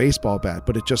swung the baseball bat,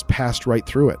 but it just passed right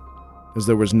through it, as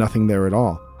there was nothing there at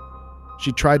all.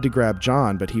 She tried to grab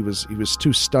John, but he was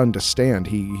too stunned to stand.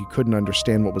 He couldn't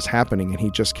understand what was happening, and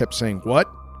he just kept saying,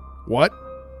 "What? What?"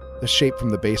 The shape from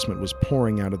the basement was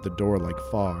pouring out of the door like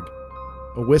fog.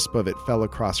 A wisp of it fell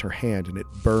across her hand, and it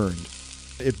burned.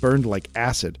 It burned like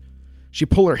acid. She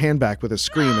pulled her hand back with a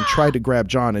scream and tried to grab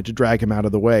John and to drag him out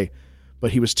of the way,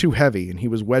 but he was too heavy, and he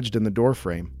was wedged in the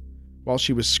doorframe. While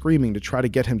she was screaming to try to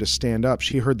get him to stand up,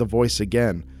 she heard the voice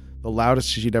again, the loudest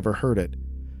she'd ever heard it.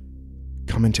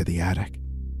 "Come into the attic.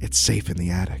 It's safe in the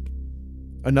attic."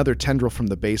 Another tendril from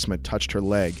the basement touched her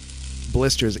leg,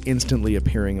 blisters instantly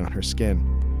appearing on her skin.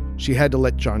 She had to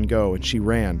let John go, and she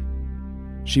ran.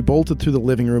 She bolted through the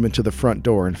living room into the front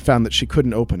door and found that she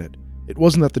couldn't open it. It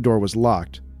wasn't that the door was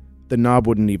locked. The knob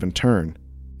wouldn't even turn.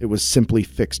 It was simply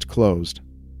fixed closed.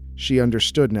 She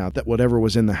understood now that whatever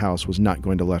was in the house was not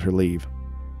going to let her leave.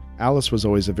 Alice was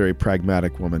always a very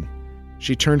pragmatic woman.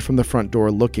 She turned from the front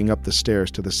door, looking up the stairs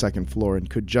to the second floor, and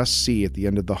could just see at the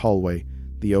end of the hallway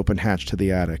the open hatch to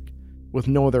the attic. With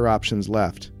no other options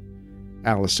left,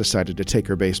 Alice decided to take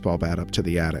her baseball bat up to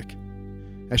the attic.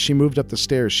 As she moved up the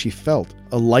stairs, she felt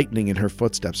a lightening in her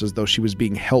footsteps, as though she was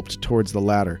being helped towards the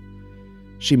ladder.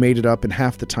 She made it up in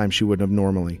half the time she would have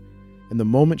normally, and the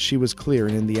moment she was clear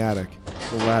and in the attic,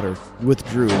 the ladder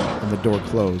withdrew and the door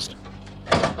closed.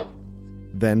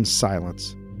 Then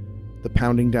silence. The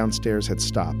pounding downstairs had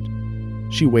stopped.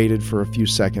 She waited for a few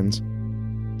seconds,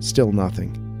 still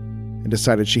nothing, and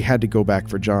decided she had to go back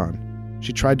for John.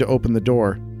 She tried to open the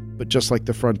door, but just like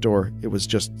the front door, it was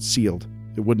just sealed.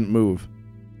 It wouldn't move.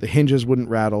 The hinges wouldn't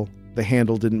rattle, the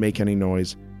handle didn't make any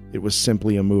noise, it was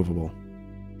simply immovable.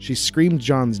 She screamed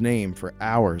John's name for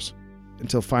hours,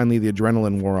 until finally the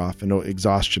adrenaline wore off and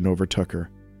exhaustion overtook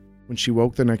her. When she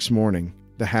woke the next morning,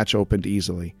 the hatch opened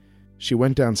easily. She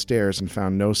went downstairs and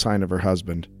found no sign of her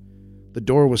husband. The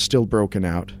door was still broken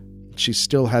out. She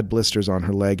still had blisters on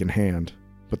her leg and hand,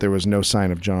 but there was no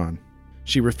sign of John.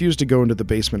 She refused to go into the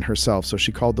basement herself, so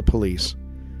she called the police.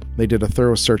 They did a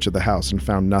thorough search of the house and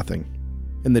found nothing.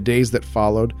 In the days that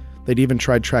followed, they'd even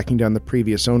tried tracking down the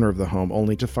previous owner of the home,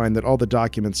 only to find that all the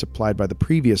documents supplied by the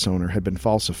previous owner had been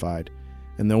falsified,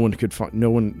 and no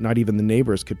one, not even the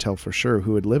neighbors, could tell for sure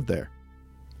who had lived there.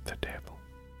 The devil.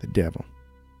 The devil.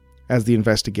 As the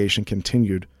investigation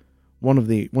continued, one of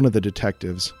the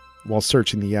detectives, while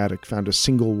searching the attic, found a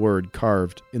single word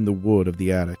carved in the wood of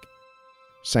the attic.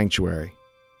 Sanctuary.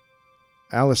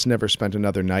 Alice never spent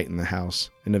another night in the house,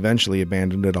 and eventually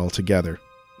abandoned it altogether.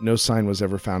 No sign was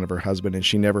ever found of her husband, and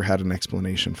she never had an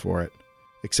explanation for it,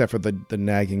 except for the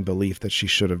nagging belief that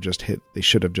they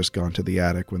should have just gone to the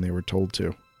attic when they were told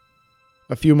to.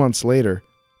 A few months later,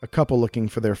 a couple looking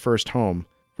for their first home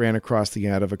ran across the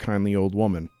ad of a kindly old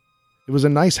woman. It was a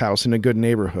nice house in a good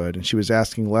neighborhood, and she was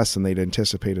asking less than they'd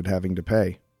anticipated having to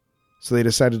pay. So they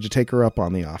decided to take her up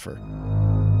on the offer.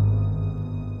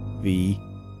 The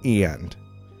end.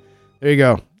 There you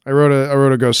go. I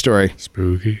wrote a ghost story.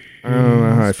 Spooky. I don't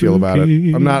know how I feel about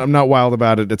it. I'm not wild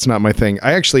about it. It's not my thing.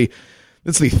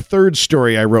 That's the third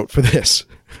story I wrote for this.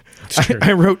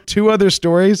 I wrote 2 other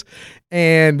stories,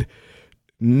 and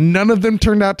none of them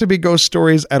turned out to be ghost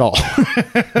stories at all.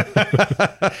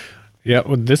 Yeah,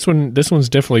 well, this one's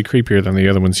definitely creepier than the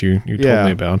other ones you told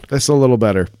me about. That's a little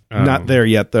better. Not there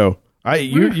yet, though.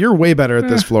 You're way better at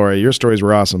this, Flora. Your stories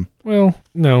were awesome. Well,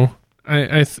 no,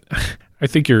 I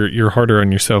think you're harder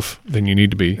on yourself than you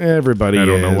need to be. Everybody is. I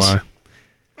don't know why.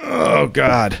 Oh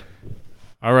God!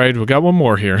 All right, we got one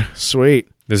more here. Sweet.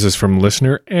 This is from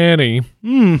listener Annie.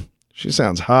 She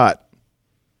sounds hot.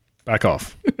 Back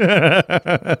off.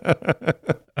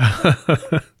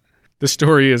 The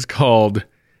story is called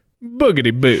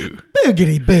Boogity Boo.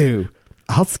 Boogity Boo.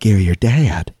 I'll scare your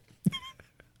dad.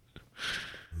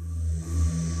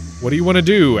 What do you want to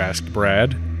do? Asked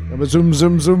Brad. I'm a zoom,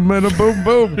 zoom, zoom, and a boom,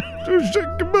 boom.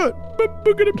 Shake your butt.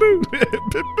 Boogity boo.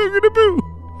 Boogity boo.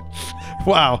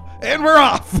 Wow. And we're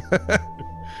off.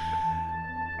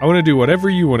 I want to do whatever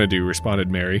you want to do,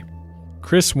 responded Mary.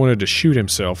 Chris wanted to shoot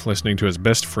himself listening to his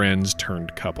best friends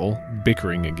turned couple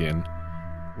bickering again.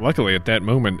 Luckily, at that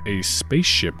moment, a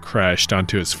spaceship crashed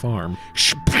onto his farm.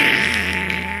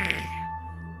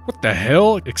 What the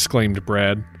hell? Exclaimed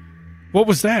Brad. What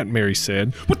was that? Mary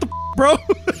said. What the bro?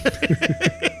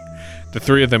 The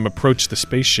 3 of them approached the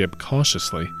spaceship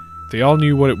cautiously. They all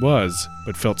knew what it was,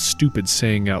 but felt stupid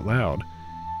saying out loud.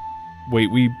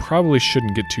 Wait, we probably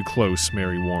shouldn't get too close,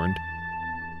 Mary warned.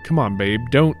 Come on, babe,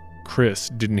 don't. Chris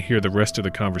didn't hear the rest of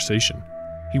the conversation.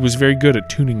 He was very good at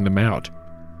tuning them out.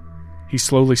 He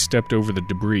slowly stepped over the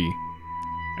debris.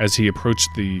 As he approached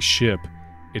the ship,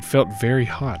 it felt very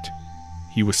hot.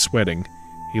 He was sweating.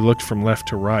 He looked from left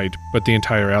to right, but the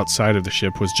entire outside of the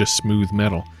ship was just smooth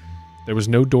metal. There was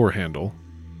no door handle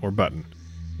or button,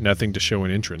 nothing to show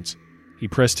an entrance. He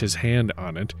pressed his hand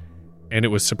on it, and it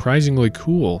was surprisingly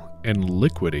cool and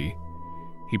liquidy.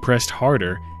 He pressed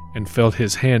harder and felt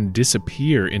his hand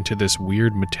disappear into this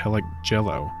weird metallic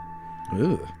jello.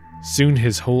 Ugh. Soon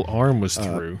his whole arm was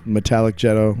through. Metallic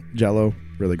jello.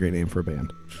 Really great name for a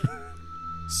band.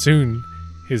 Soon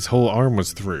his whole arm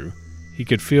was through. He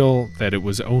could feel that it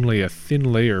was only a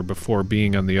thin layer before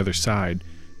being on the other side,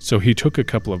 so he took a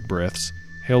couple of breaths,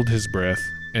 held his breath,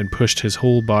 and pushed his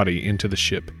whole body into the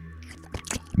ship.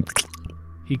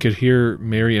 He could hear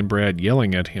Mary and Brad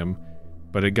yelling at him,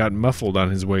 but it got muffled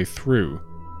on his way through.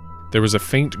 There was a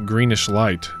faint greenish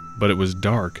light, but it was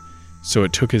dark, so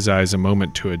it took his eyes a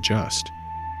moment to adjust.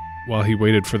 While he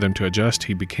waited for them to adjust,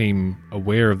 he became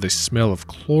aware of the smell of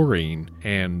chlorine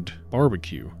and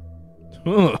barbecue.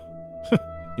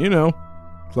 You know,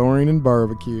 chlorine and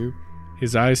barbecue.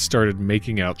 His eyes started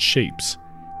making out shapes.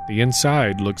 The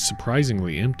inside looked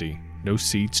surprisingly empty. No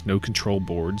seats, no control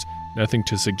boards, nothing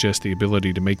to suggest the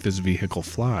ability to make this vehicle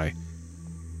fly.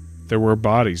 There were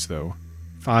bodies, though.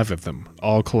 5 of them,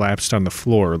 all collapsed on the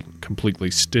floor, completely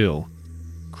still.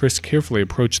 Chris carefully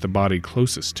approached the body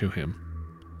closest to him.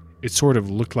 It sort of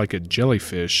looked like a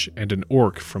jellyfish and an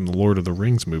orc from the Lord of the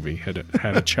Rings movie had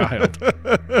a child.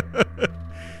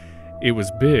 It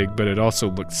was big, but it also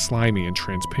looked slimy and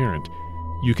transparent.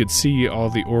 You could see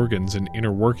all the organs and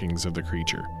inner workings of the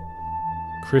creature.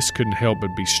 Chris couldn't help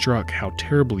but be struck how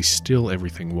terribly still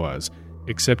everything was,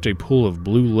 except a pool of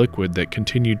blue liquid that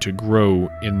continued to grow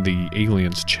in the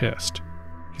alien's chest.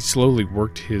 He slowly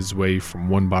worked his way from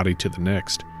one body to the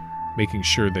next, making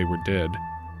sure they were dead.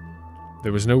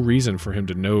 There was no reason for him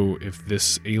to know if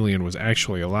this alien was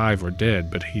actually alive or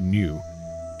dead, but he knew.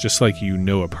 Just like you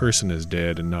know a person is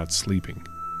dead and not sleeping.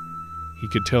 He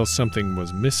could tell something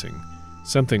was missing.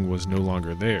 Something was no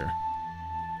longer there.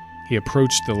 He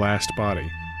approached the last body.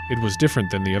 It was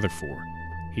different than the other 4.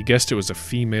 He guessed it was a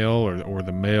female or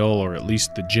the male, or at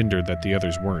least the gender that the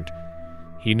others weren't.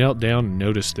 He knelt down and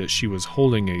noticed that she was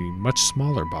holding a much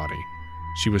smaller body.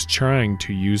 She was trying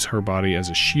to use her body as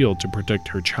a shield to protect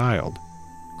her child.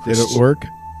 Did it work?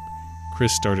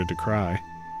 Chris started to cry.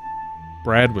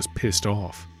 Brad was pissed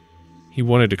off. He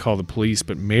wanted to call the police,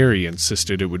 but Mary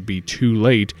insisted it would be too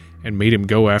late and made him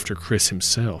go after Chris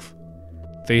himself.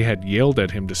 They had yelled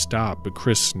at him to stop, but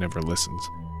Chris never listens.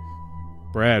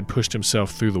 Brad pushed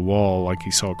himself through the wall like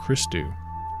he saw Chris do.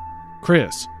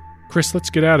 Chris, let's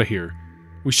get out of here.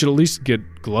 We should at least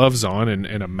get gloves on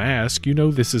and a mask. You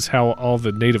know this is how all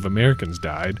the Native Americans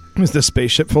died. Was the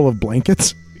spaceship full of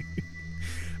blankets?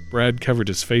 Brad covered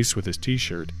his face with his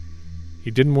t-shirt. He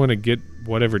didn't want to get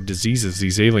whatever diseases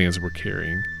these aliens were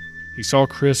carrying. He saw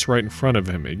Chris right in front of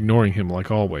him, ignoring him like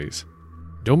always.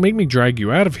 Don't make me drag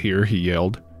you out of here, he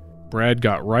yelled. Brad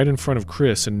got right in front of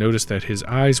Chris and noticed that his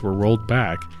eyes were rolled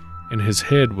back and his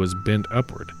head was bent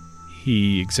upward.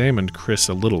 He examined Chris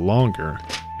a little longer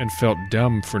and felt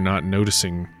dumb for not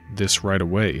noticing this right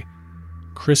away.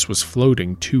 Chris was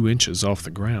floating 2 inches off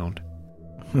the ground.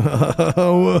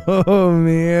 Oh,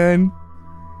 man.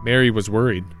 Mary was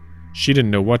worried. She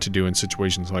didn't know what to do in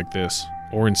situations like this,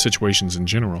 or in situations in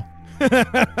general.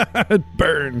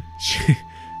 Burn.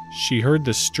 She heard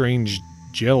the strange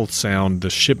gel sound the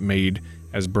ship made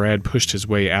as Brad pushed his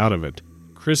way out of it.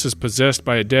 Chris is possessed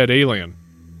by a dead alien.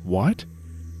 What?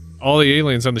 All the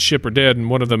aliens on the ship are dead, and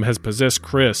one of them has possessed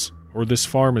Chris. Or this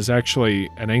farm is actually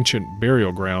an ancient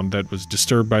burial ground that was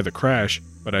disturbed by the crash,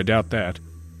 but I doubt that.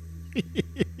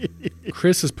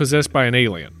 Chris is possessed by an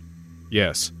alien.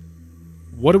 Yes.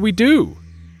 What do we do?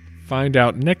 Find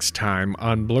out next time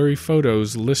on Blurry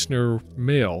Photos listener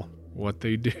mail what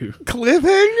they do.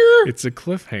 Cliffhanger? It's a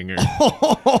cliffhanger.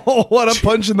 Oh, what a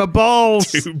punch in the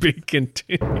balls. To be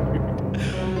continued.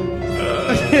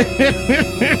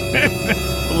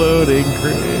 Floating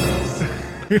Chris.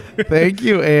 Thank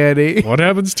you, Annie. What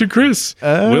happens to Chris?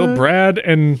 Will Brad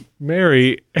and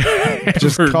Mary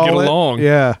just ever call get it? along?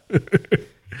 Yeah. I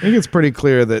think it's pretty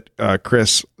clear that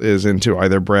Chris is into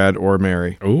either Brad or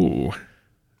Mary. Oh.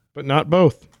 But not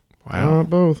both. Wow. Not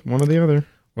both. One or the other.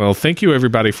 Well, thank you,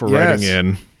 everybody, for writing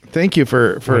in. Thank you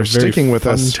for sticking with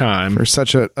us for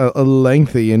such a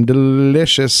lengthy and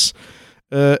delicious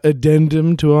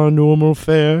addendum to our normal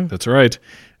fare. That's right.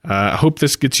 I hope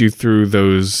this gets you through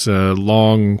those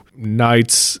long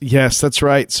nights. Yes, that's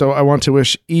right. So I want to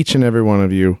wish each and every one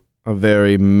of you a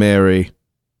very merry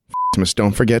Christmas.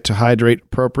 Don't forget to hydrate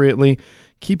appropriately.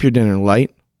 Keep your dinner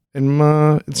light. And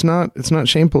it's not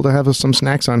shameful to have some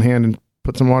snacks on hand and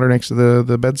put some water next to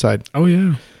the bedside. Oh,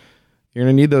 yeah. You're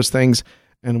going to need those things.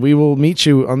 And we will meet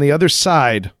you on the other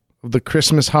side of the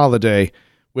Christmas holiday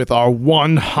with our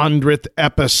 100th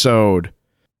episode.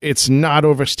 It's not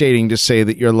overstating to say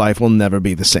that your life will never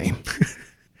be the same.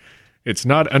 It's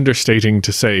not understating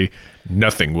to say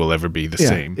nothing will ever be the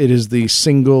same. It is the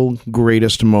single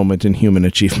greatest moment in human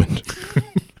achievement.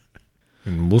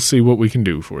 And we'll see what we can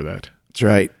do for that. That's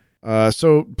right.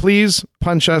 So please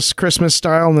punch us Christmas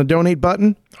style on the donate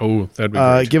button. Oh, that'd be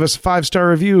great. Give us a 5-star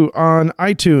review on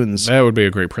iTunes. That would be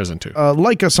a great present, too.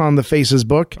 Like us on the Faces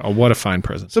book. Oh, what a fine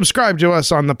present. Subscribe to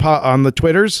us on the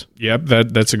Twitters. Yep,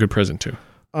 that's a good present, too.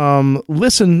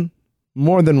 Listen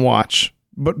more than watch,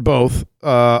 but both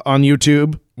on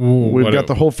YouTube. Ooh, We've got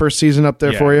the whole first season up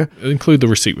there for you. Include the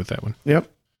receipt with that one. Yep.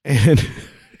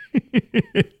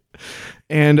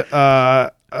 And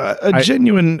a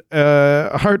genuine,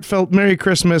 heartfelt Merry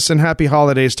Christmas and Happy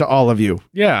Holidays to all of you.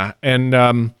 Yeah,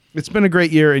 and it's been a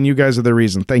great year, and you guys are the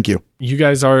reason. Thank you. You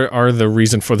guys are the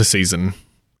reason for the season,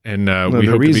 and we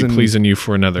hope to be pleasing you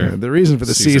for another. The reason for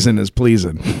the season is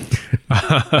pleasing.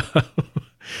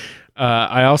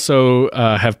 I also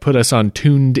have put us on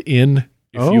Tuned In.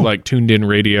 If you like Tuned In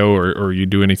Radio or you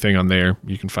do anything on there,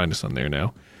 you can find us on there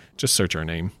now. Just search our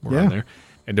name. We're on there.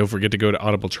 And don't forget to go to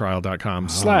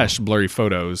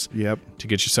audibletrial.com/blurryphotos to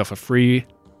get yourself a free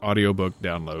audiobook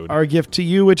download. Our gift to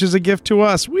you, which is a gift to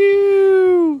us.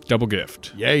 Woo! Double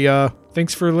gift. Yeah.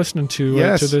 Thanks for listening to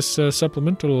this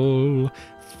supplemental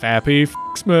Fappy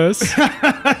Xmas.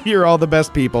 You're all the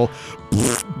best people.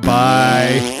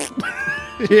 Bye.